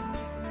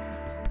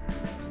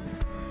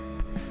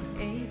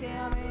 Ei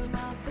tea veel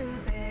ma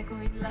tõde,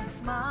 kuid las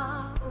ma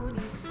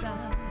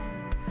unistan,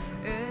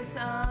 öö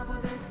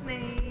saabudes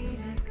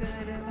neile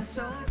kõrva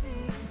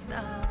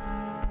soosistan.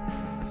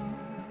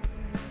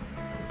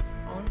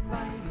 On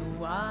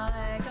palju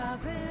aega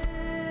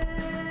veel.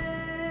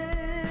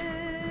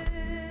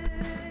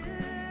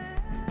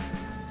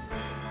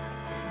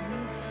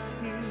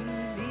 Miski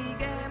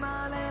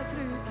ligemale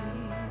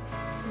trügib,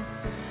 see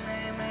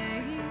tunne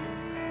meid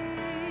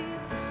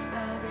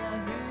tõstab ja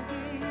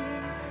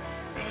nügib.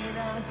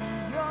 Edasi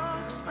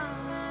jooksma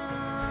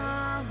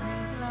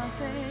meid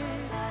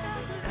laseb,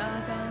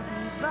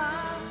 tagasi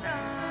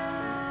vaatama.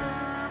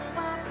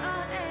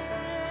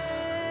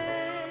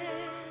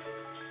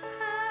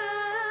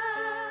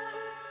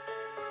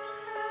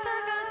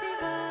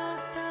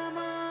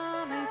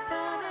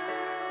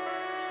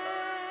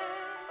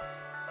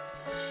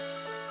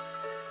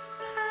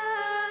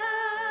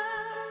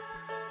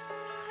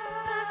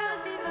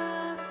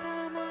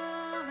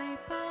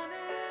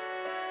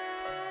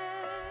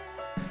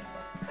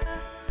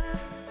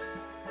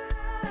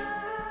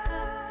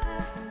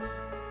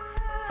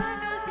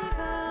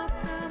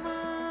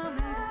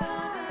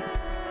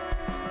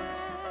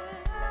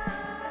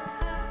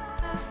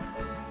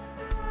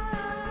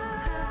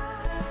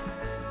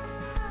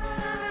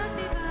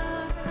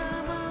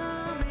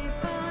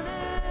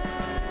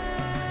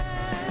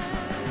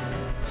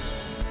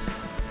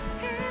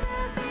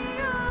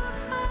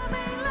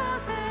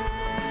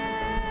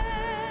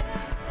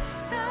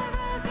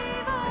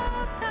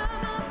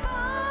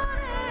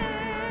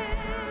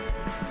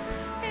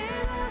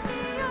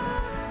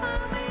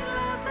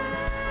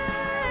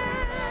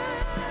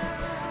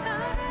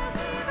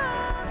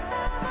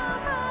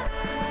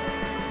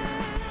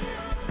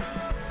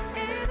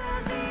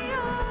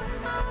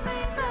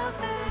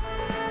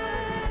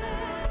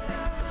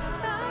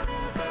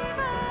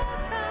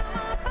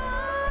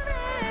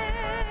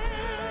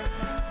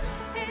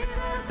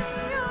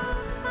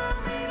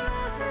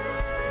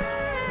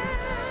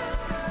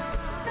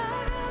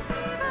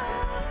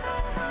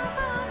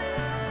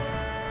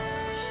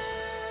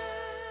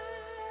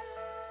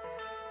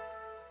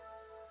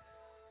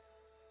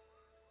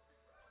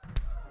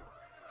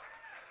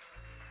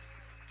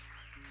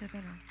 Suur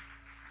tänu.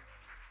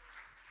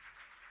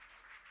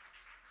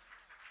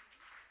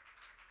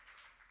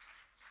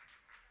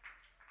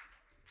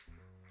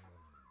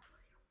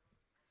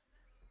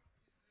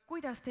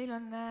 Kuidas teil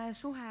on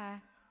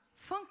suhe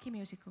funky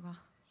musikuga?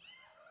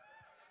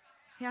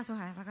 Hea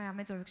suhe, väga hea.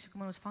 Meil tuleb üks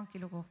mõnus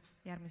funky lugu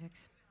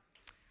järgmiseks.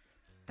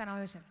 Täna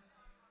öösel.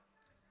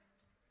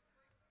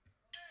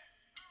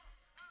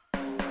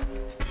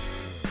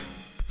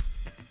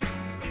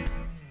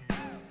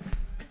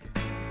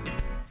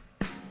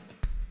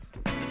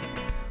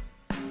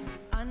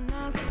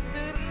 Anna see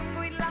sõrm,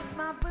 kuid las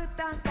ma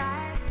võtan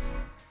käe.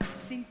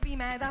 Sind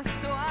pimedas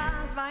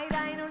toas vaid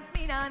ainult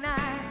mina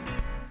näen.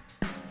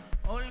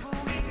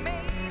 Olgugi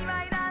meil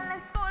vaid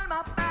alles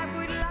kolmapäev,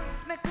 kuid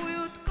las me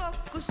kujud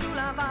kokku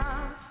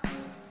sulavad.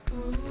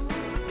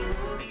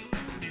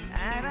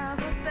 Ära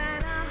sa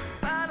täna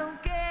palun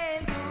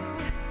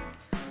keeldu,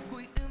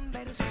 kui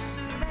ümber su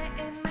sõrme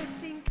enne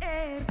siin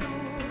keerdu.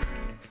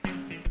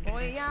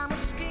 Hoia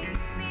must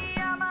kinni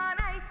ja ma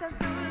näitan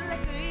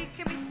sulle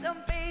kõike, mis on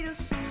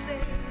peidus su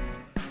sees.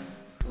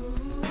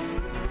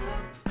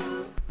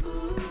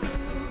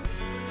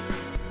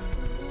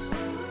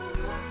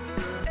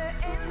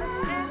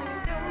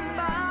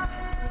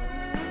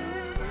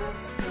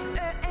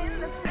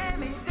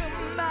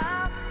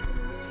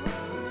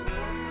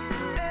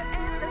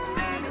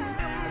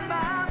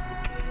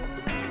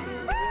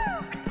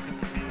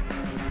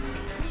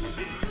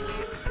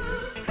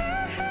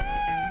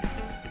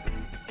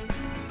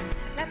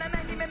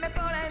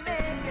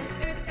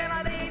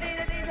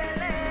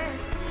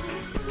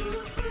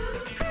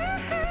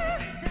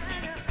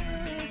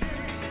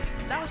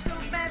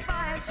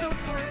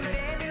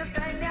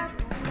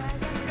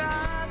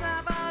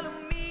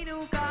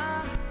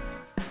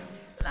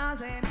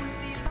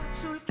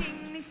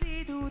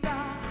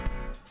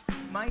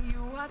 Ma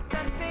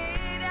juhatan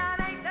teed ja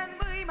näitan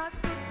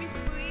võimatut, mis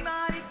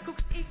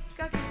võimalikuks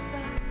ikkagi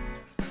saab.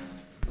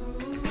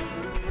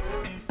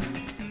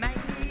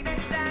 Mängime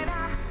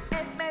täna,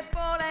 et me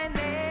pole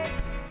need,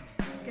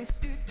 kes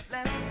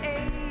ütlevad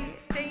ei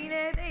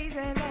teine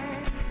teisele.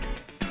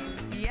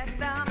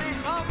 Jätame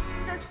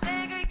homsesse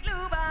kõik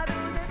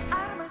lubadused,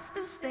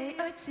 armastust ei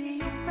otsi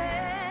ju me.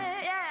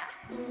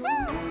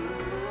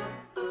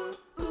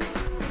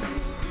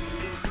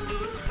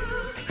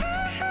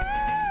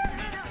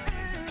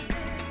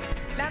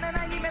 Lähme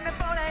mängime, me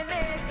pole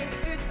need, kes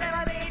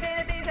ütlevad ei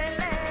teine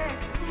teisele.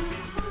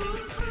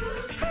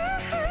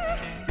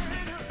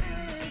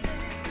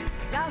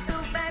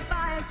 Laustub me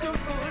vahel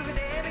suhkur, kui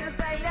tee minust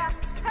välja.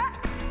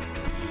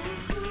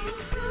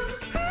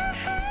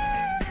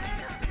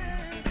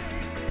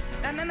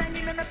 Lähme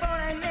mängime, me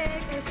pole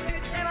need, kes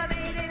ütlevad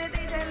ei teine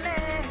teisele.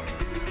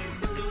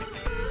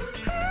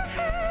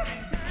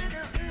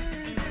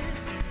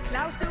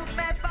 Laustub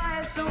me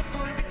vahel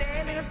suhkur, kui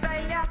tee minust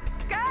välja.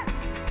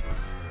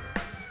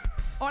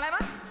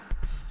 Olemas?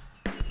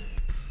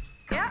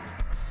 Ja?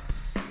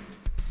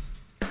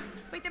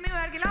 Võite minu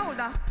järgi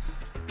laulda.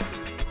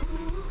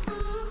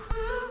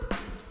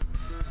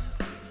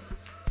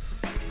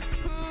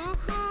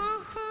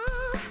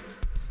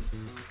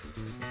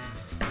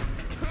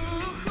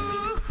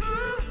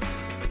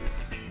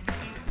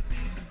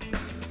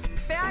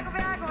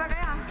 Peaaegu, väga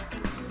hea.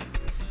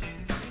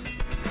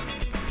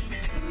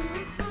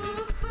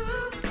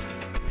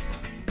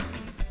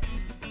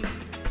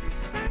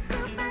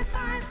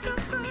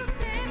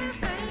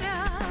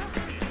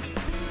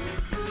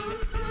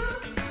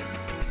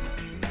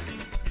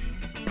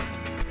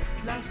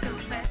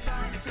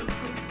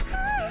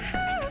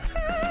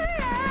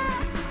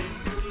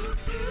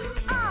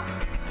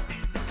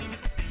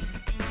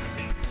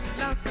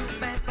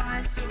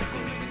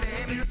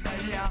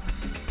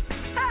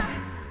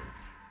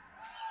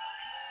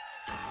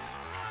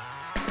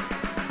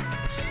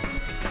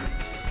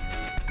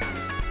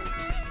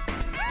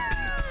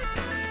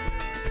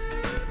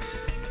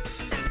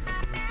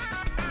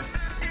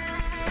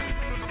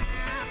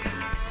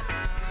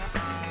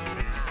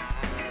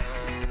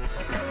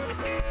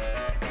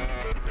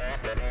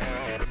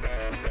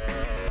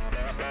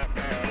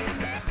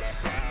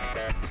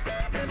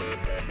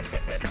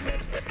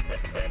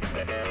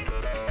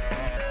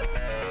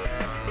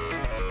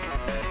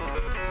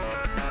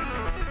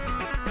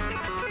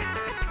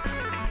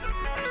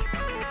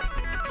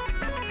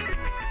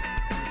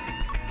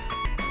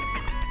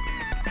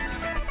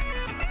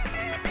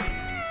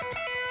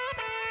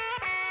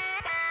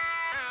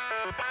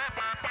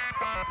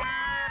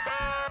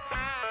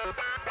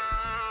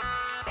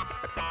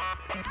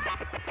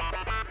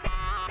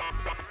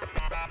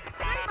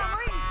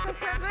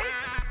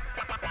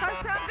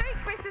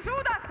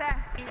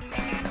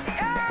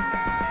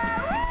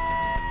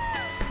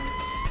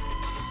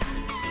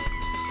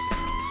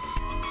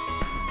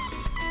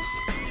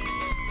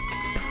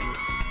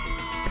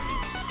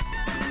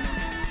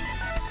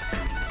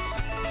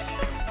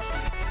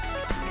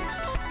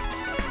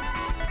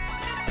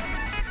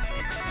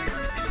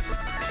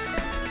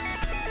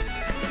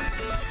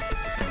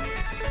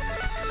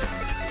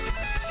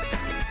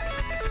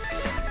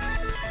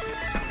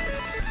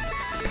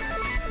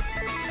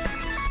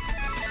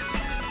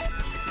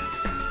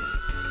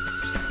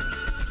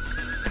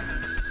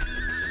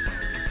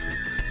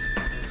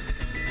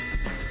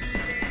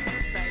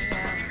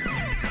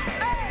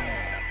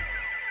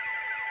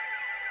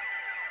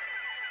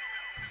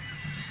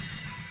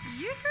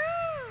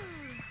 Juhuu!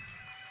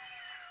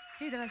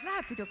 Nüüd alles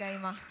läheb pidu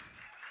käima.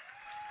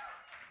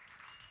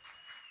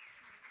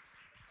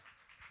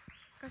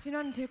 Kas siin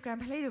on siuke,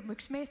 leidub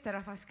üks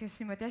meesterahvas, kes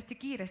niimoodi hästi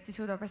kiiresti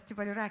suudab hästi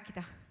palju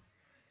rääkida?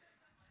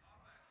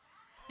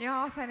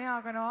 Ja ahven hea,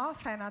 aga no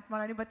ahvenat ma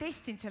olen juba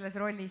testinud selles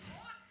rollis.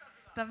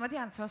 Ma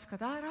tean, et sa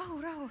oskad.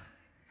 Rahu.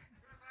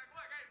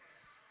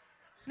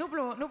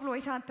 Nublu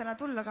ei saanud täna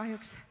tulla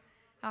kahjuks,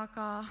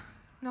 aga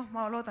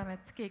ma loodan,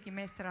 et keegi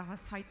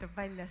meesterahvast aitab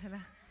välja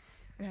selle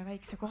ühe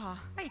väikse koha.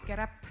 Väike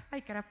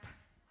räpp.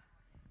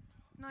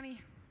 No nii,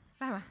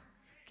 läheme.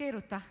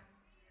 Keeruta.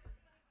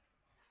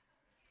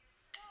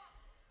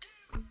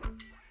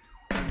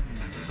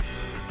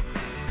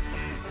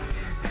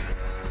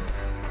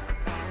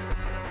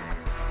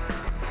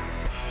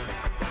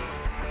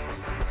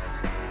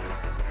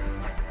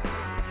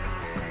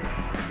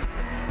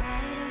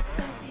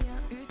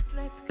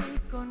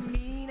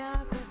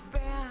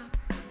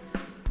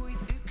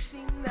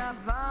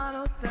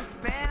 Valutad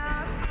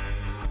pead.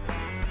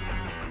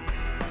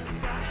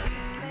 Sa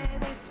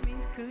ütled, et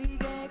mind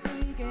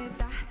kõige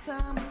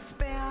tähtsamaks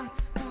pead,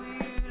 kui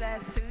üle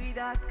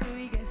sõidad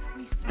kõigest,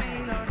 mis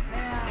meil on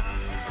hea.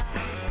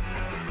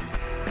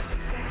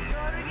 Sa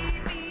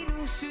torgid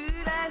minus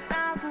üles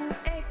nagu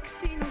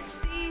eksinud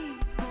siin,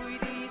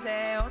 kuid ise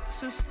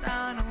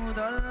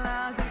otsustanud olla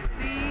sa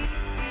siin.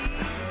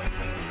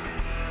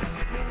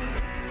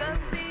 Jutt on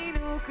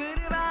sinu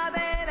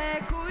kõrvadele,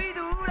 kui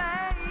tuleid.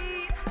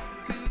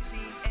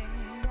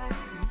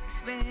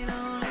 Veel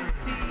olen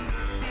siin.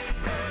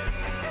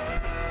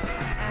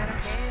 Ära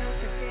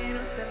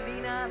keeruta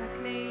linalak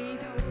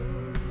neidu,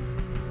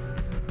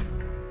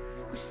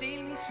 kus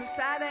silmis su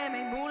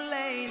sädemeid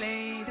mulle ei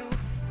leidu.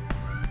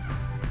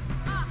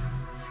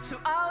 Su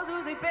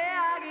ausus ei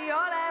peagi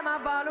olema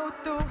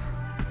palutu.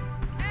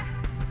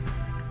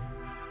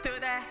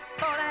 Tõde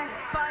pole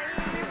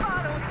palju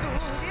palutud.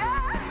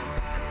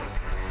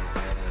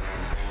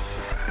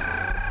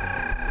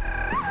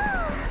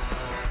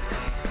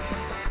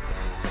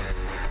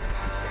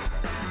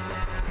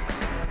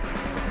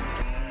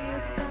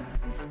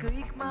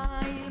 Kõik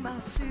maailma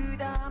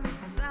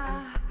südamed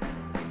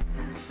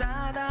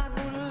saadad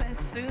mulle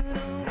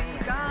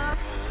sõnumiga.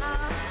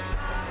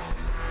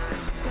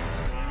 Sa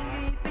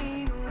tungid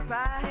minu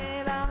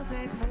pähe,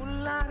 lased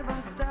mul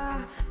arvata,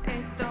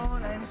 et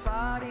olen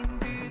parim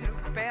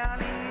tüdruk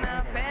pealinna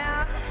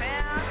peal.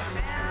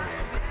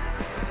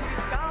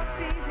 Kaod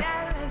siis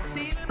jälle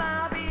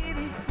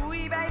silmapiirilt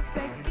kui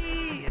väikse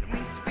kiir,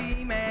 mis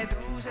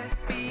pimedusest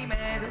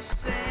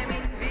pimedusse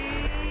mind viib.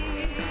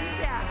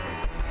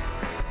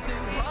 Su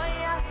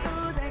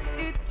hoiatuseks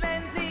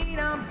ütlen, siin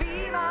on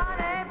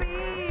viimane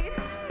piir.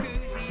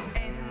 Küsid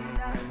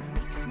enda,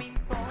 miks mind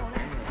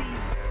pole siin.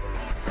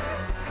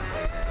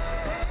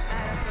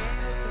 Ära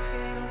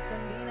keeruta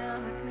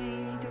linalak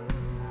neidu,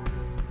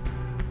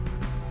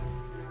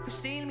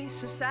 kus silmis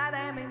su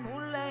sädemeid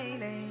mulle ei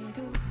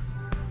leidu.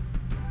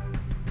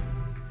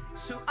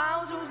 Su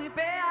ausus ei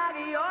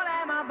peagi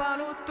olema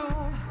palutu.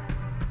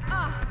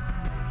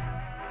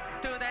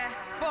 Tõde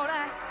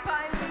pole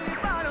palju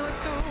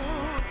palutud.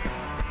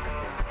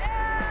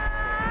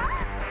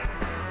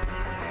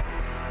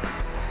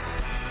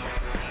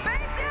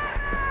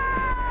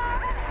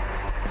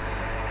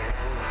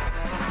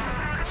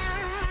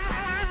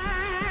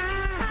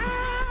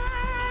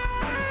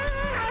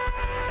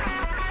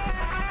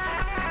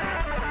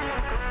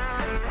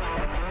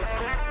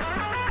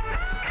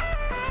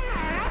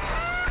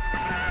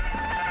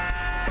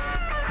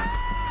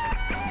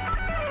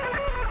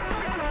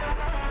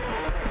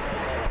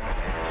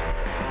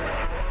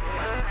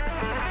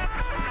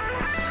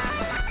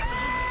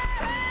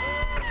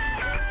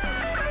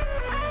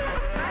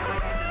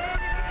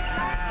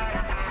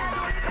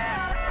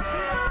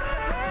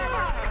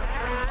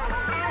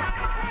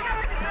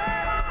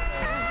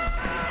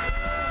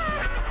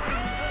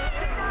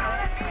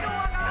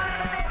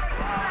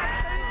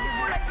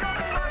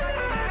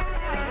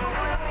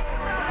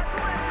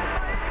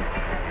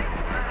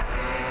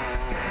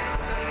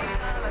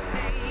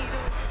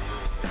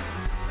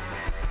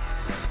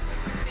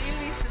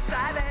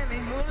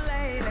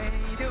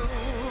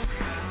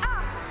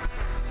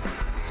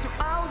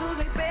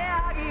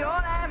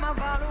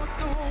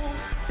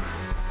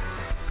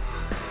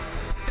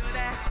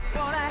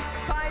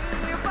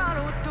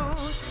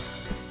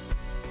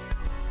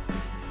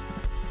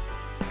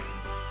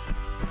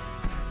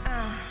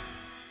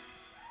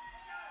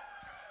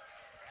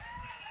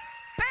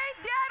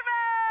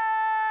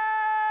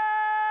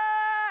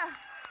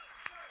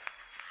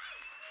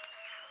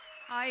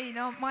 Ai,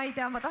 no ma ei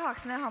tea, ma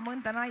tahaks näha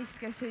mõnda naist,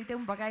 kes ei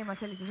tõmba käima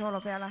sellise soolo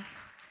peale.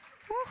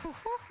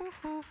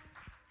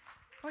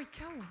 Oi,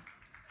 tšau.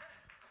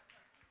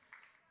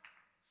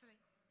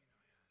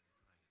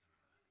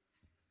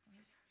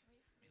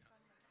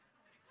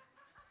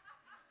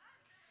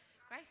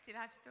 Kui hästi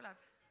läheb, siis tuleb.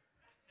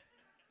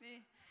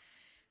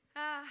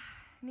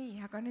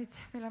 Nii, aga nüüd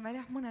meil on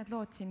veel mõned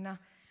lood sinna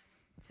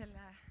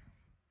selle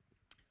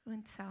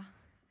õntsa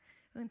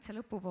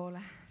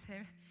lõpupoole.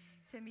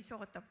 See, mis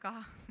ootab ka.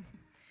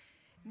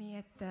 Nii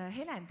et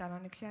Helendal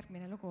on üks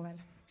järgmine lugu veel,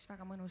 üks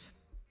väga mõnus,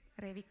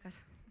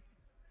 reevikas.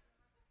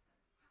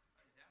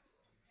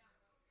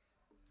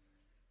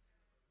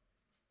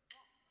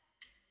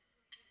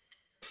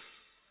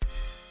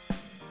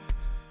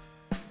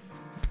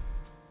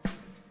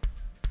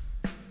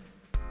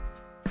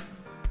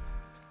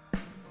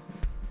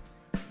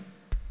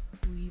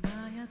 Kui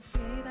vajad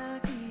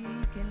kedagi,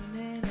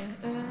 kellele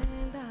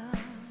öelda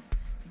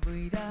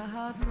või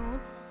tahad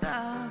nutta,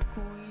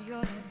 kui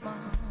oled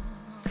maa.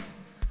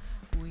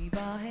 Kui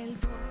vahel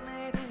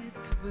tunned,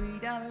 et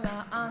võid alla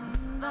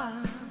anda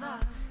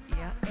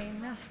ja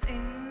ennast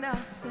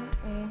endasse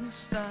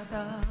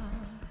unustada.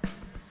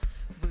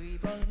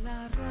 Võib olla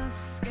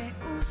raske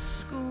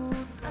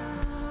uskuda,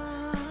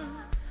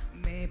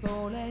 me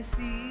pole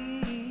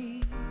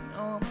siin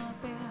oma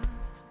pead.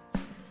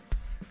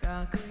 Ka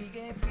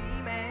kõige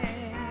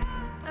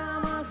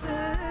pimedamas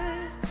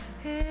öös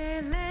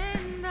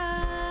helenda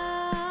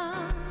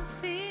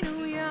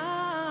sinu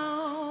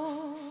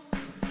jaoks.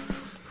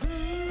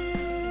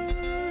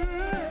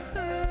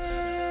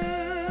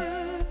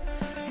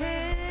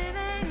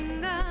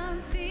 Helendan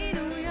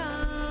sinu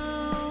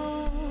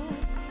jaoks.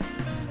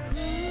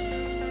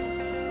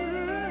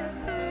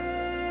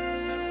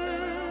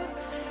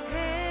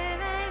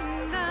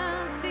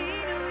 Helendan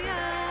sinu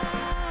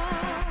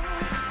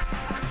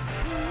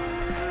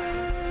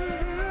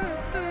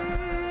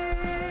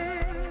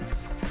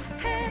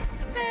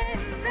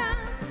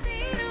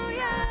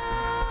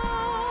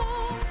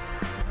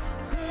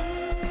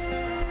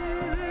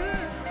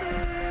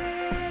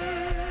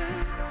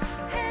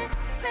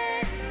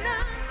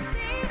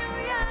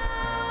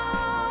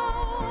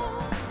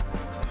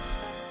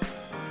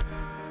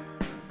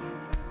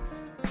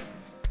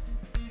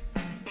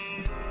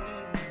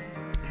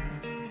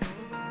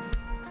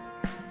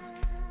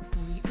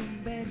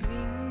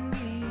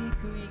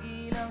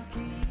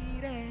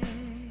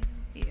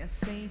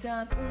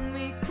seisad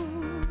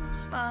ummikus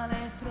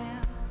vales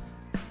reas.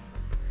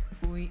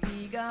 Kui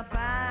iga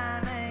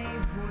päev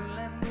näib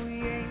hullem kui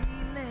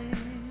eile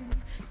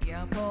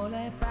ja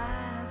pole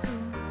pääsu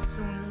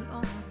sul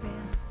oma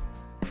peast.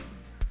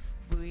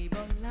 Võib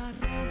olla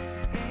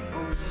raske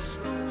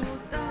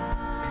uskuda,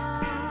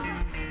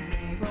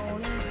 me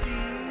pole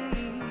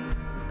siin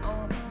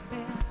oma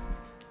peal.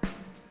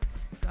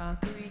 Ka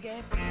kõige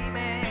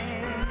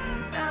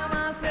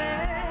pimedamas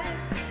öös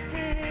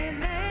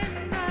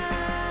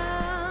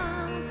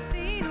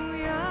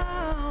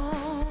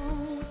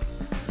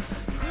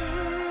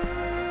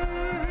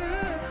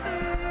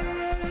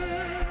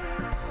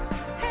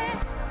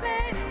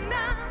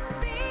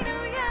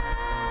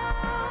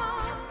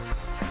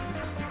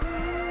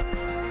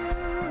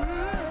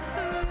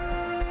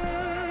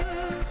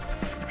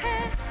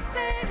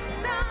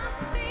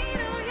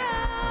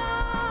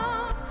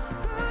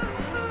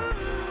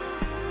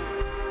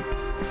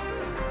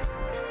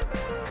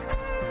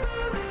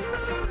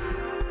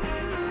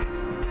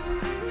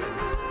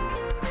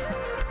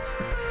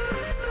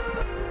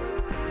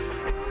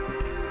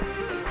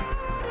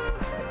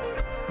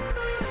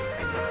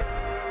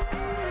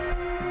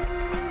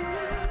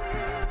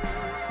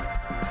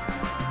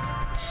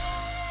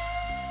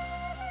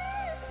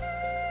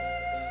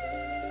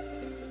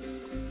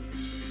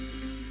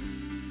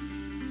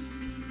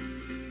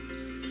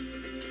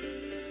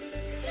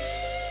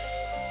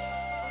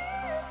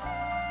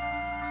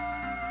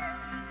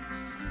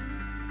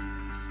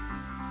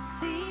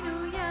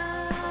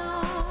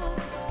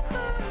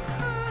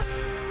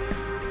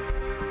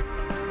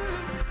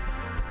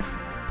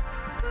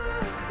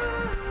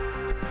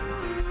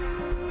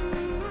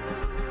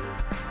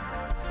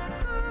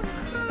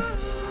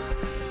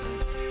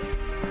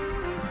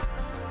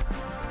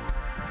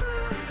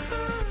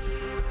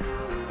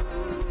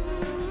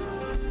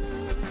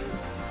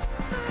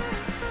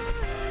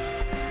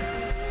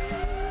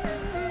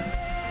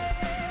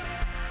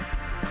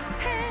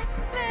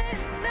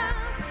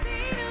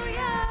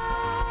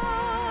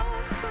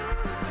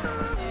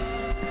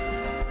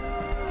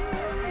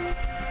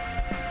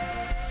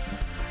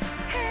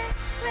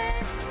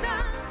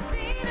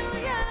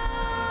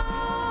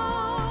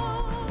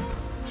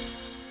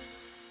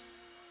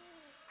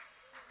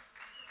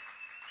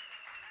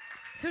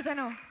suur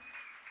tänu.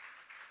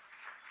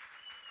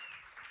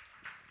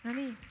 No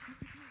nii,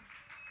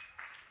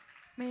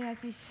 meie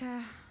siis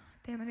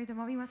teeme nüüd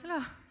oma viimase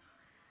loo,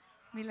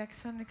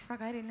 milleks on üks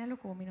väga eriline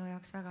lugu, minu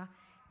jaoks väga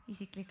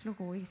isiklik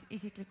lugu.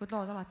 Isiklikud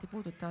lood alati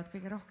puudutavad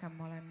kõige rohkem,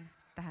 ma olen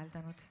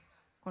täheldanud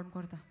 3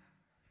 korda.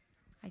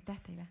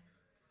 Aitäh teile.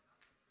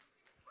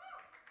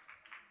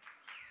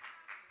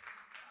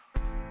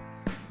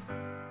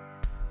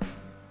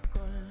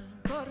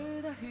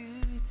 Korda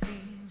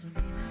hüüdsin su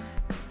nime,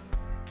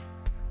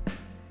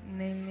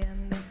 4.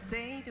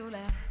 ei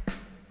tule.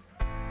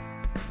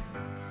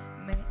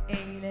 Me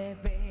eile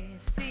veel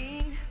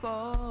siin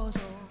koos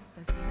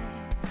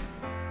ootasime,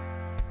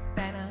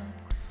 täna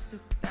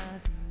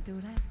kustutasin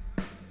tule.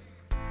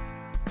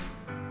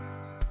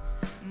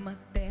 Ma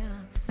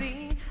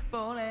teadsin,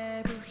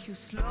 pole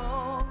põhjus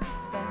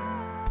loota,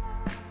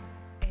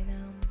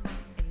 enam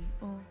ei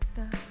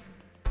oota.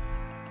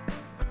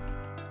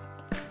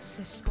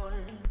 sest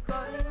 3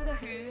 korda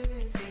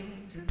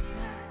hüüdsin su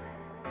nime.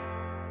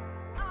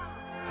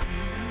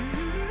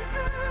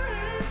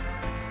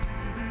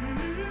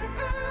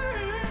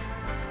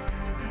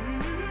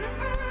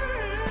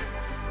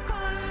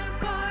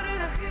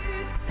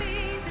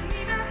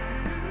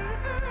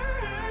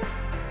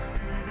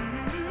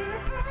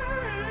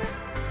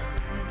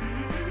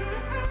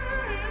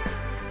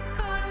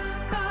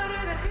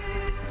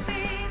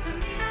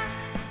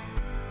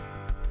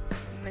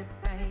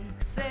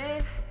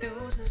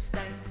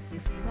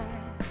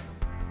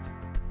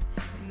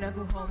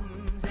 Nagu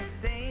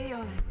homset ei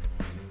oleks.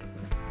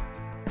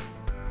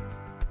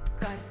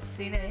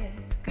 Kartsin,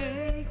 et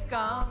kõik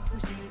kaob,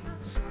 kui silmad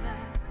sule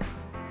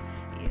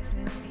ja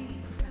see uni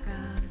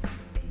tagasi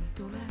ei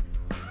tule.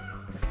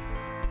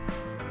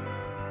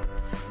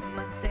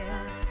 Ma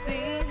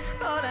teadsin,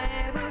 pole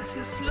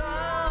põhjus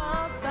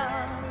loota,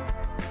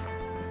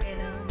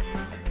 enam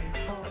ma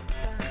ei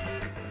oota,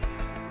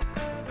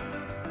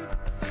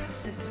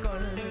 sest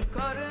 3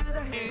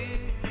 korda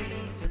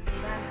hüüdsin sul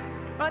nime.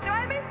 Olete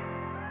valmis?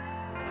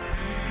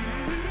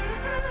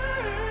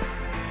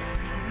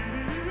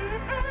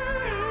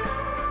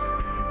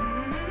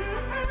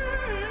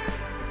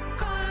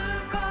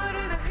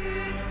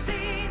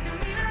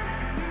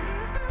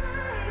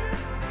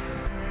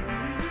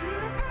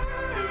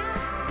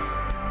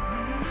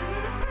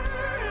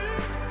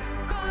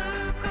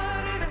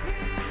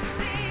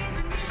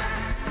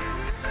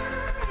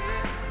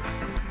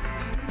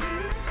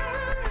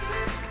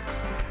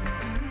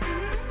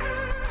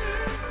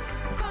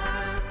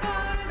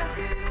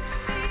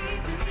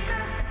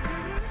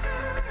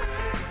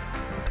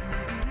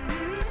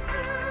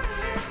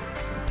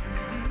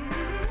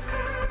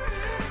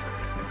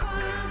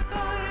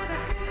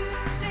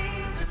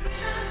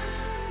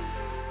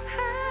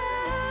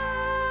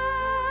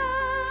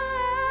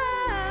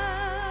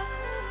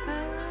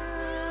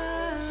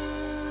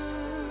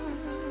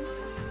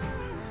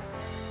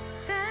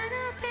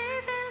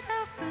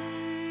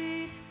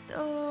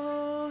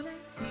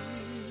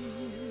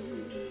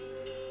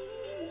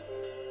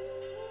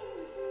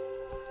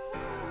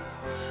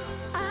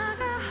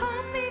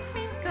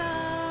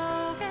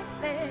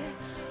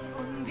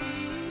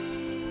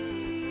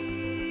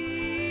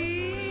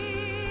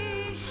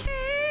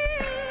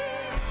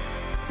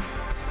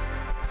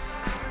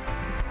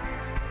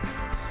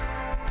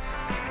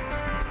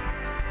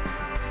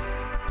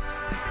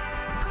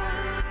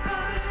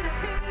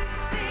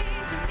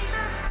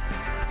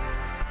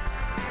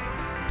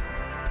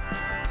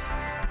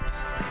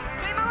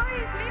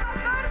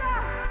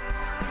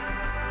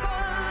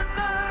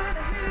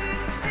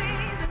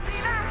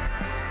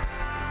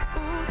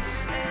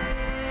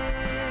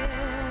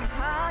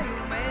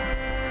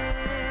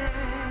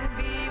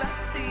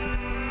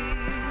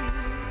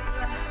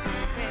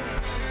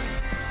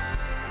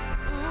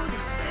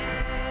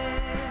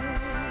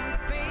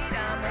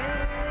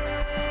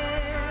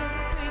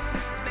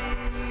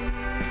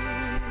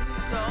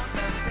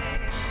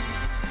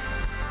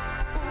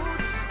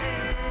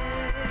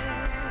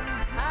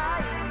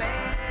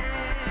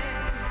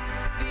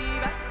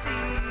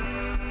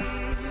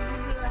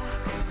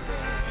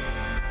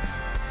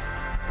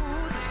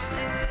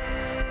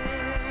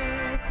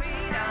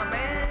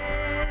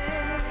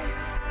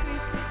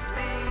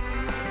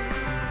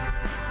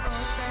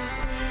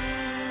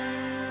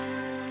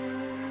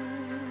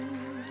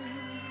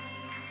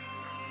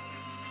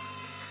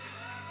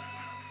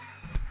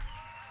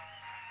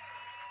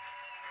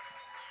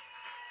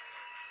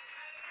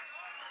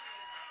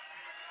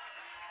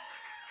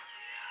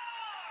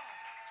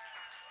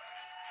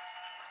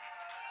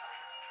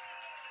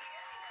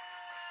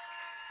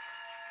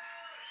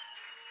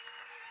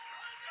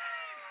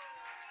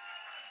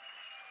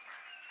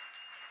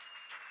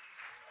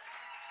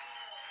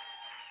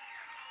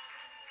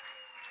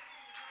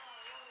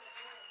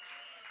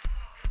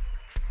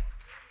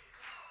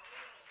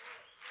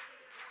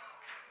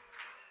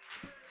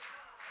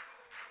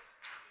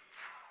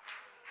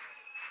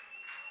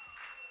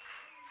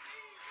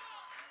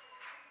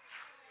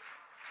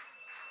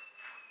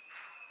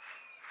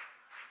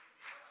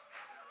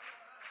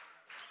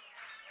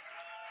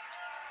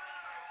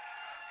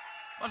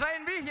 Ma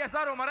sain vihjest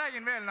aru, ma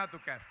räägin veel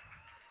natuke.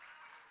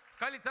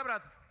 Kallid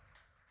sõbrad,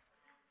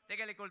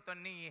 tegelikult on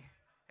nii,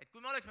 et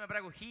kui me oleksime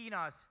praegu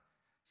Hiinas,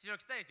 siis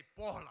oleks täiesti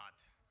pohlad.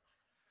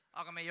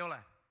 Aga me ei ole.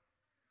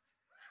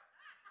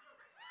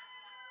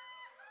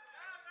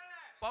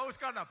 Paus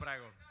kannab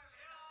praegu.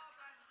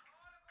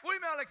 Kui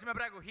me oleksime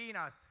praegu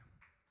Hiinas,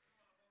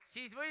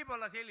 siis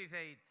võib-olla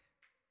selliseid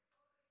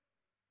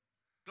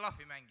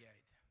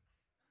klahvimängijaid,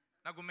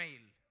 nagu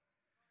meil,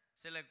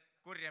 selle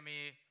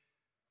kurjami.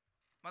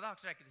 Ma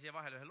tahaks rääkida siia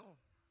vahele ühe loo.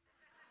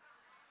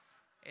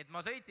 Et ma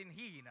sõitsin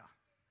Hiina.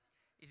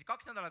 Ja siis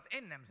 2 nädalat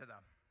ennem seda,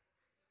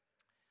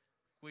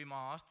 kui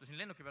ma astusin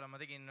lennuki peale, ma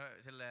tegin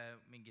selle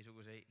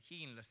mingisuguse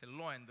hiinlaste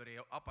loenduri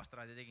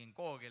apastraadi, tegin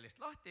kookeelist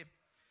lahti.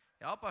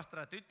 Ja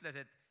apastraat ütles,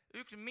 et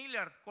 1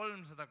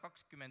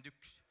 321 000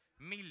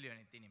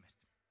 000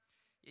 inimest.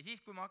 Ja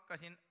siis, kui ma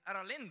hakkasin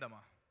ära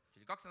lendama, See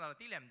oli 2 nädalat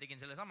hiljem, tegin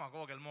selle sama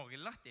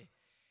Google-Moogil lahti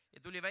ja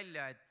tuli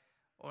välja, et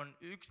on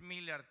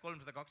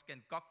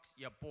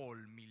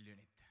 1,322,5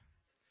 miljonit.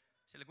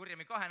 Selle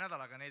kurjami 2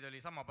 nädalaga neid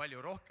oli sama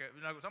palju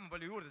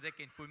juurde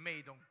tekkinud, kui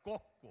meid on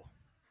kokku.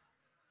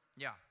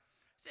 Ja,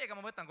 seega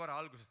ma võtan korra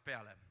algusest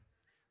peale.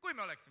 Kui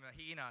me oleksime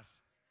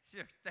Hiinas,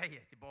 siis oleks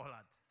täiesti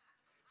poolad,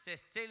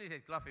 sest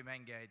selliseid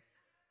klahvimängijaid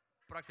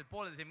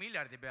praktiliselt 1,5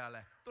 miljardi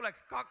peale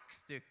tuleks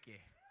 2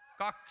 tükki.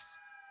 2,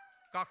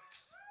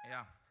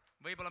 jah.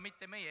 Võib-olla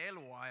mitte meie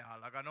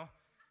eluajal, aga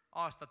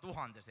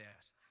aastatuhande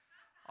seas.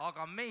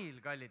 Aga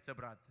meil, kallid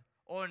sõbrad,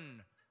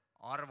 on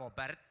Arvo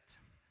Pärt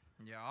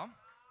ja,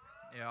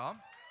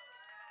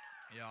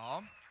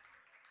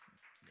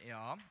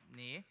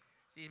 nii.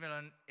 Siis meil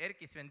on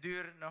Erki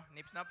Svendüür,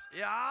 nips-naps,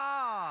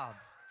 ja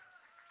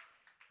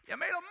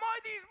meil on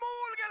Madis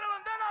Muul, kellel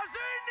on täna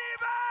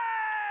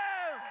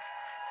sünnipäev!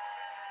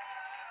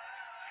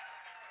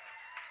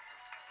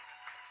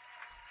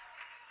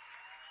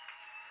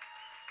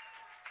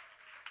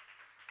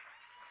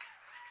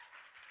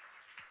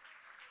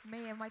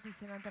 Meie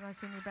Madisel on täna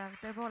sünnipäev,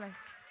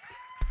 tõepoolest.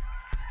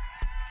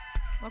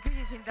 Ma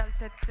küsisin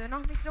talt, et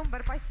mis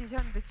number passis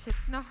on, ütles, et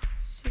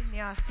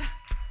sünniaasta.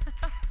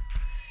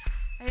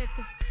 Et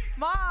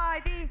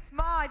Madis,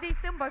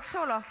 tõmba üks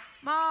soolo.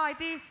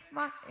 Madis,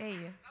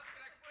 ei.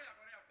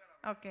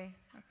 Okei.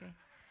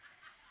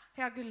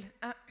 Hea küll,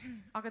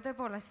 aga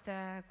tõepoolest,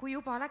 kui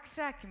juba läks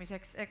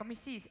rääkimiseks, ega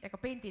mis siis, ega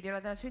Bendil ei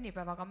ole täna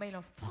sünnipäev, aga meil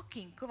on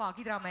fucking kõva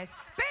kidramees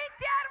Bent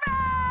Järve!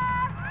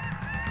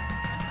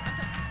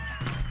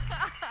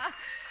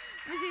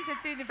 Mis siis,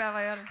 et sünnipäeva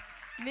ei olnud?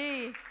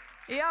 Nii,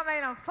 ja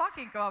meil on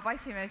fucking kõva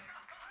bassimees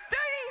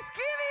Tõnis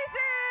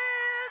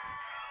Kiviselt!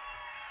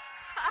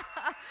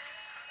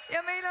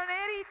 Ja meil on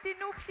eriti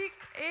nupsik,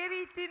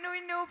 eriti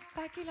nunnu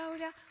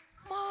päkilaulja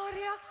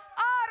Maarja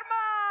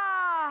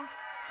Aarma!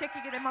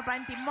 Tšekkige tema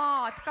bändi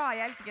Maad ka,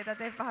 jälgige, ta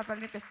teeb vahepeal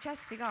niukest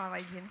džässi ka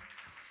vaidsin.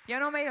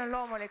 Ja meil on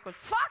loomulikult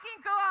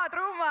fucking kõva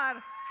trummar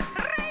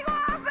Reigo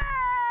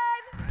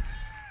Ahven!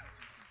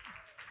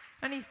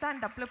 Nii,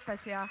 stand-up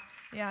lõppes ja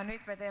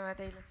nüüd me teeme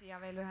teile siia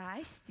veel ühe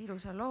hästi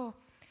ilusa loo,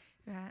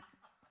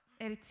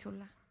 eriti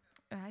sulle,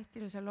 ühe hästi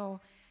ilusa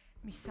loo,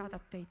 mis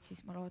saadab teid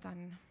siis, ma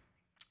loodan,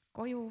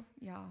 koju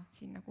ja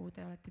sinna, kuhu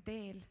te olete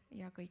teel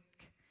ja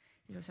kõik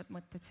ilusad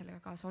mõtted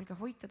sellega kaasa. Olge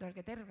hoitud, olge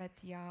terved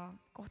ja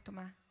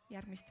kohtume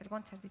järgmistel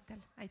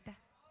kontserditel. Aitäh!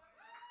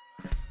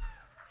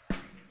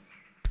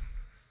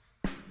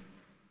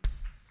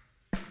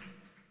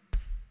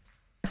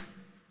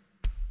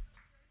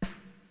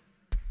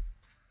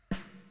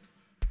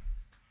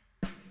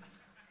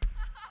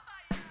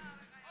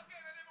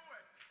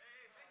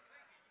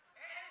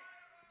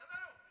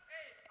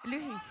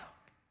 Lühis.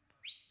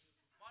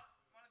 Ma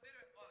olen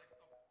terve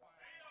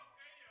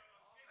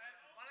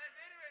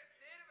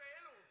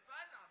elu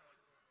fännanud.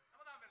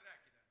 Ma tahan veel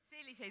rääkida.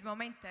 Selliseid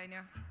momente on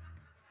ju.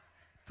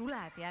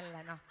 Tuleb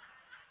jälle,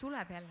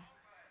 tuleb jälle.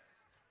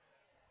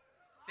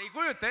 Te ei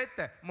kujuta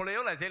ette, mul ei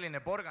ole selline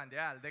porgandi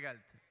hääl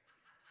tegelikult.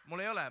 Mul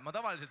ei ole, ma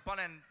tavaliselt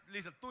panen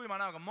lihtsalt tuima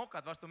näoga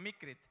mokad vastu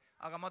mikrit,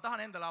 aga ma tahan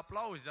endale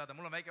aplausi saada,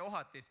 mul on väike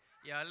ohatis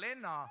ja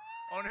Lenna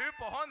on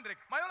hüpohondrik.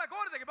 Ma ei ole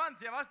kordagi pannud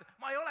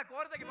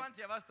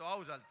siia vastu,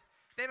 ausalt.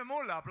 Teeme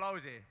mulle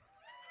aplausi.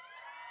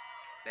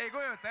 Te ei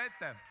kujuta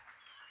ette.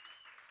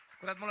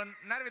 Kurat, mul on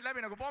närvid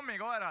läbi nagu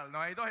pommikoeral,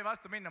 ei tohi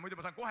vastu minna, muidu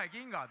ma saan kohe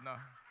kingad,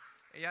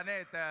 Ja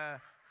need,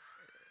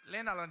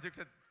 Lennal on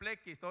siuksed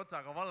plekist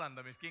otsaga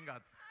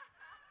vallandamiskingad.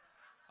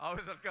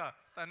 Ausalt ka,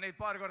 ta on neid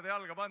paar korda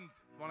jalga pannud,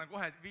 ma olen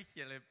kohe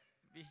vihjele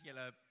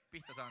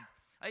pihta saanud.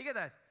 Aga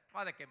igatahes,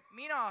 vaadake,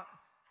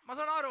 ma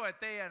saan aru, et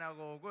teie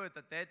nagu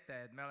kujutate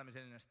ette, et me oleme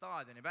selline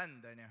staadioni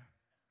bänd, on ju.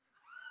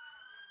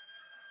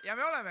 Ja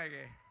me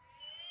olemegi.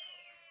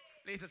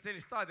 Lihtsalt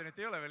sellist staadionit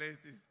ei ole veel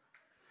Eestis.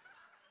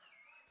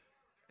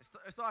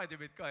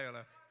 Staadionit ka ei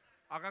ole.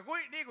 Aga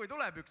nii kui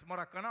tuleb üks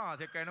Marakanaa,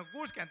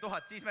 60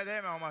 000, siis me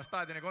teeme oma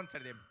staadioni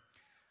kontserdi.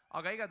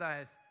 Aga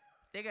igatahes,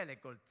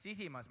 tegelikult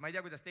sisimas, ma ei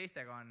tea, kuidas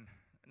teistega on.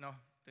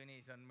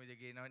 Tõnis on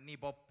muidugi nii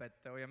popp,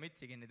 et hoia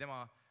mütsi kinni,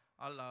 tema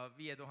alla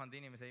 5000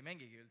 inimese ei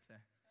mängigi üldse.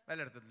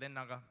 Välja arvatud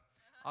Lennaga.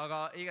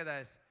 Aga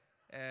igatahes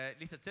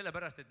lihtsalt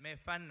sellepärast, et me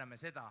fänname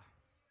seda,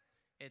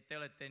 et te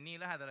olete nii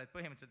lähedal, et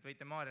põhimõtteliselt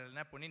võite Maarjale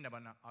näpu ninna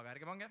panna, aga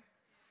ärge pange.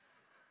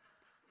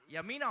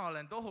 Ja mina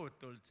olen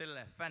tohutult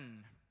selle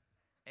fänn,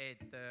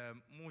 et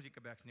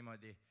muusika peaks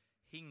niimoodi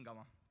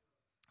hingama.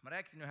 Ma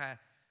rääkisin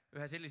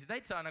ühe sellise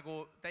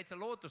täitsa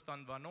lootust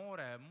andva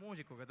noore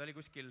muusikuga, ta oli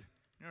kuskil,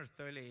 minu arust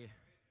ta oli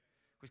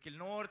kuskil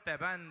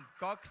noortebänd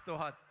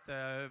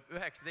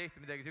 2019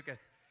 midagi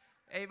sükest.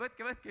 Ei,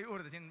 võtke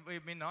juurde, siin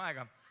võib minna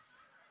aega.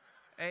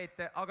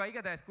 Aga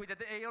igatahes, kui te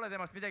ei ole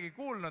temast midagi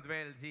kuulnud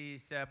veel,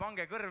 siis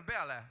pange kõrv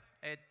peale,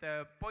 et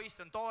poiss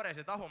on toores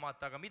ja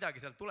tahumata, aga midagi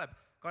sealt tuleb,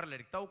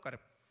 Karl-Erik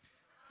Taukar.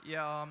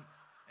 Ja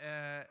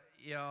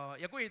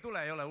kui ei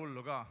tule, ei ole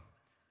hullu ka,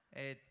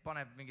 et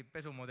paneb mingi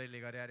pesumodelli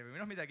karjääri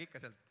või midagi ikka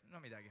sealt,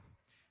 midagi.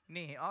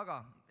 Nii,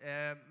 aga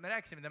me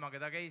rääkisime temaga,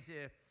 ta käis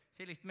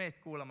sellist meest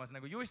kuulamas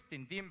nagu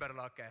Justin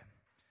Timberlake,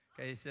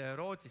 käis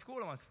Rootsis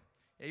kuulamas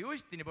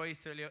Justini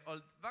poiss oli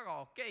olnud väga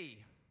okei,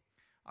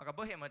 aga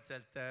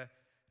põhimõtteliselt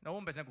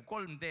umbes nagu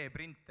 3D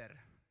printer,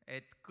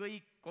 et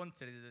kõik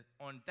kontserdid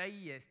on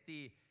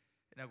täiesti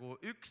nagu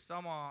üks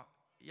sama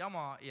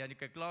jama ja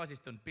niisugune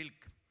klaasistunud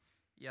pilk.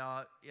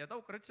 Ja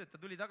Taukar ütles, et ta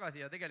tuli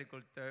tagasi ja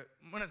tegelikult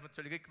mõnes mõttes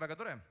oli kõik väga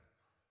tore,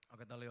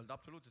 aga tal ei olnud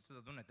absoluutselt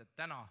seda tunnet, et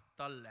täna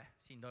talle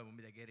siin toimub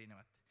midagi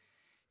erinevat.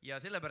 Ja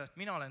sellepärast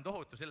mina olen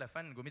tohutu selle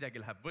fänn, kui midagi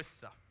läheb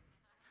võssa.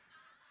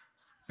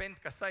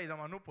 Bent, kas said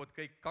oma nupud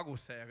kõik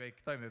kagusse ja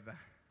kõik toimib?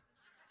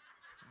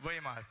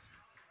 Võimas.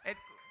 Et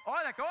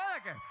oodake!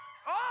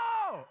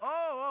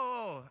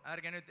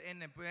 Ärge nüüd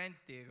enne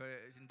püenti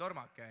siin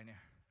tormake, on ju.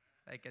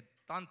 Väike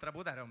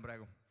tantrapuder on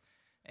praegu.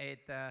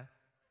 Et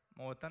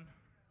ma ootan.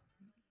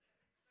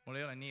 Mul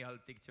ei ole nii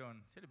halb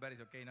diktsioon. See oli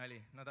päris okei nali.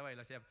 No davai,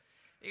 las jääb.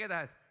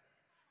 Igatahes.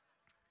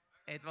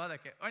 Et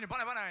vaadake. On ju,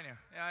 pane, on ju.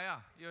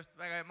 Ja, just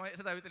väga, ma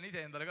seda ütlen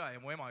ise endale ka ja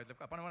mu ema ütleb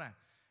ka, pane.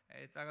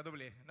 Et väga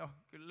tubli.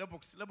 Küll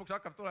lõpuks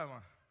hakkab tulema.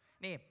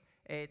 Nii,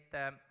 et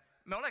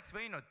me oleks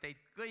võinud teid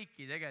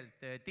kõiki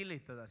tegelikult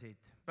tillitada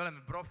siit. Me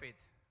oleme profid.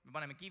 Me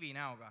paneme kivi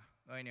näoga,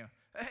 on ju.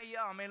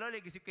 Ja, meil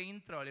oligi siuke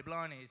intro oli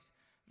plaanis.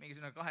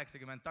 Mingisugune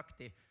 80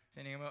 takti.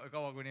 See nii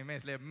kaua, kuni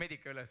mees leiab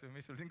medika üles või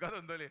mis sul siin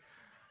kadunud oli.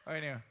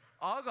 On ju.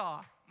 Aga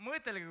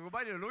mõtelge, kui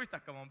palju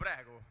luistakam on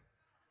praegu.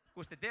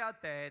 Kus te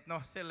teate, et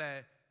selle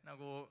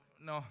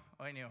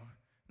on ju,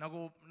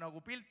 nagu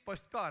pilt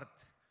postkaart,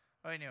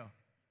 on ju.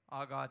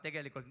 Aga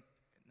tegelikult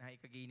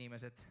ikkagi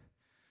inimesed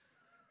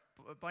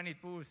panid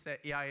puusse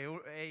ja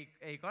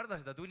ei karda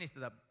seda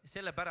tunnistada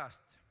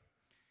sellepärast,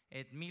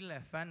 et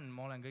mille fänn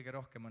ma olen kõige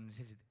rohkem on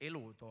sellised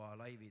elutoa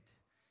laivid.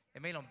 Ja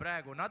meil on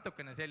praegu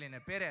natukene selline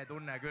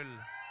peretunne küll.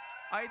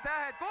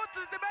 Aitäh, et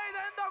kutsusite meid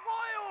enda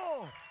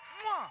koju!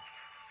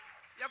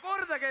 Ja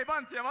kordagi ei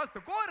pannud siia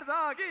vastu,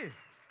 kordagi!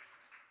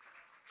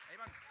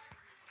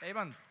 Ei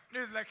pannud,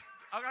 nüüd läks,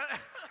 aga...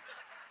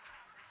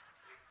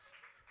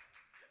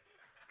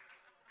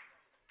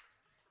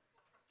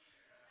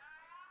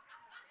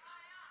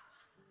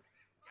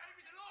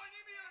 Järgmise loo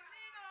nimi on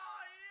Mina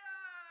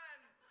jään!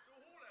 Su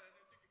huulele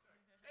nüüd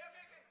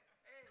tükiks aeg.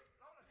 Ei,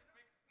 laula sinna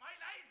mikrofon. Ma ei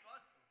läinud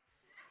vastu.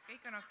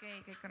 Kõik on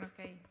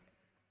okei.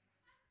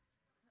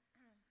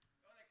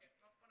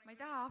 Ma ei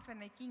taha ahven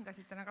neid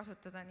kingasid täna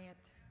kasutada, nii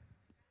et...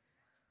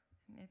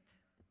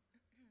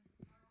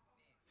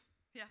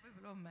 Jah,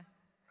 võib-olla homme.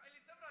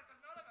 Kallid sõbrad, kas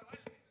me oleme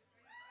valmis?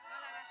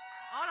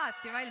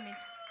 Alati valmis.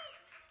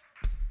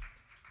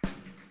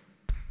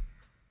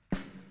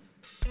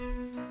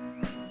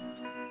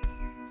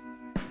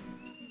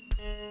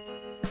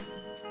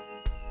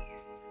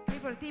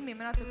 Võib-olla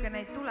timmime natuke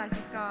neid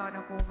tulesid ka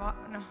nagu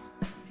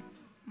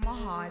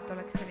maha, et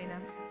oleks selline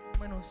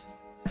mõnus.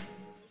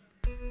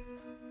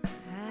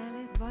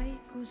 Hääled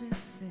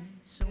vaikusesse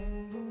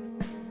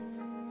sumbunud.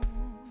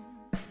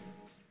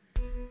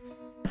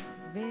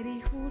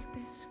 Veri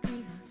huultes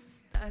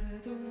külmast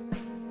tardunud.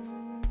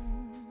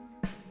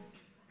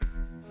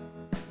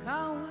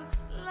 Kauaks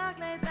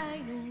lagled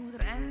läinud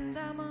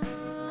rändama.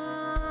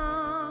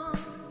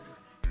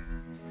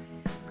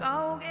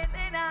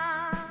 Kaugelena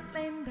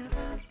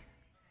lendavad.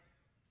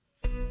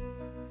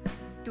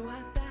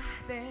 1000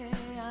 tähte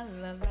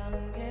alla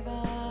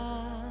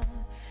langevad.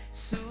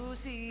 Su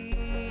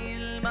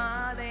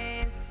silmadesse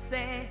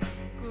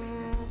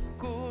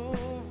kukkuvad.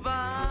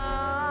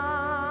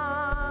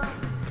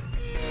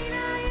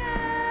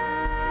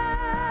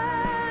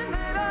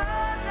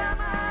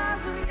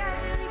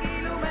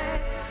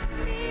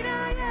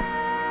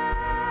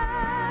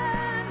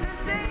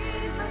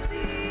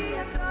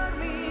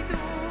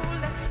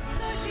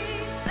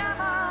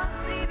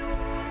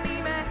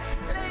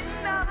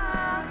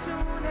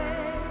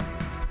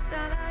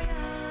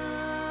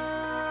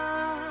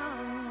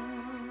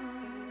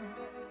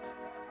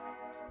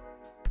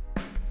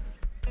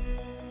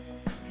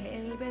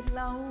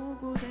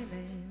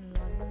 Laugudele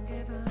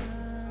langevad.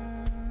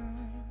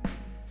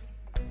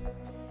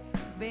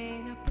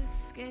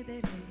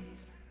 Veenapõskedele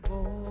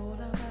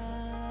voolavad.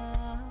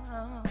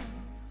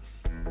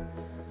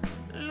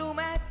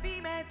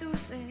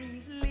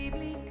 Lumepimeduses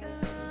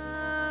liblikad.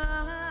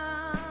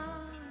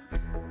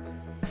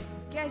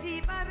 Käsi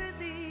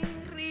varsi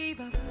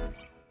riivavad.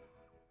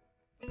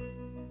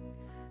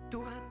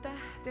 1000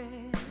 tähte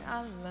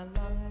alla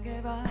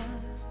langevad.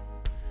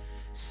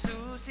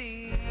 Su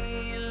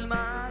silmadesse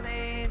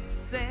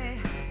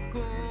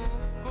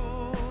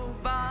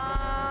kukkuvad.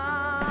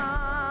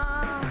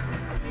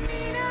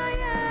 Mina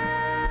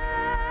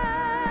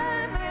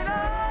jään veel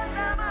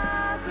ootama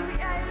su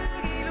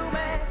jälgi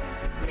lume.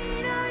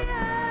 Mina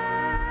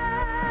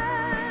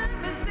jään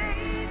veel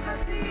seisma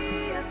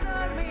siia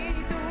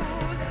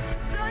tormituulde.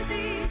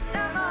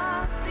 Sosistama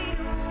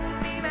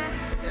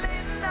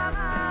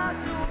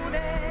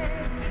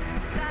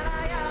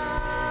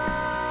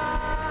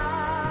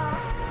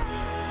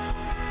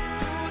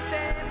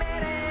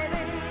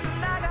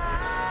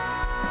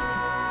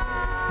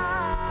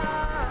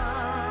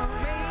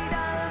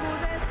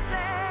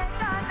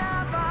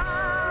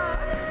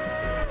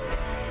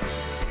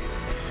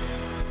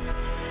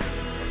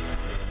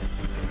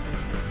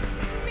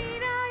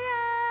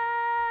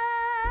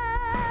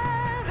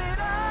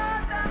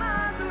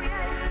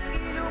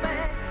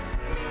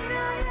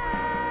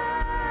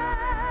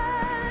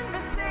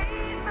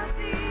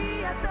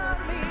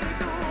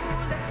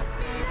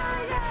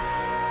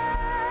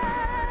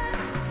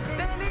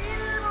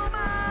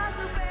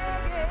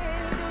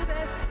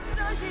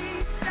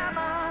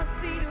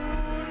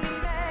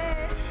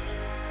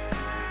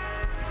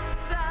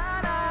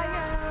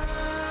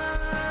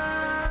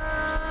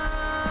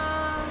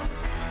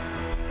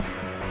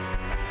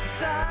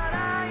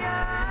la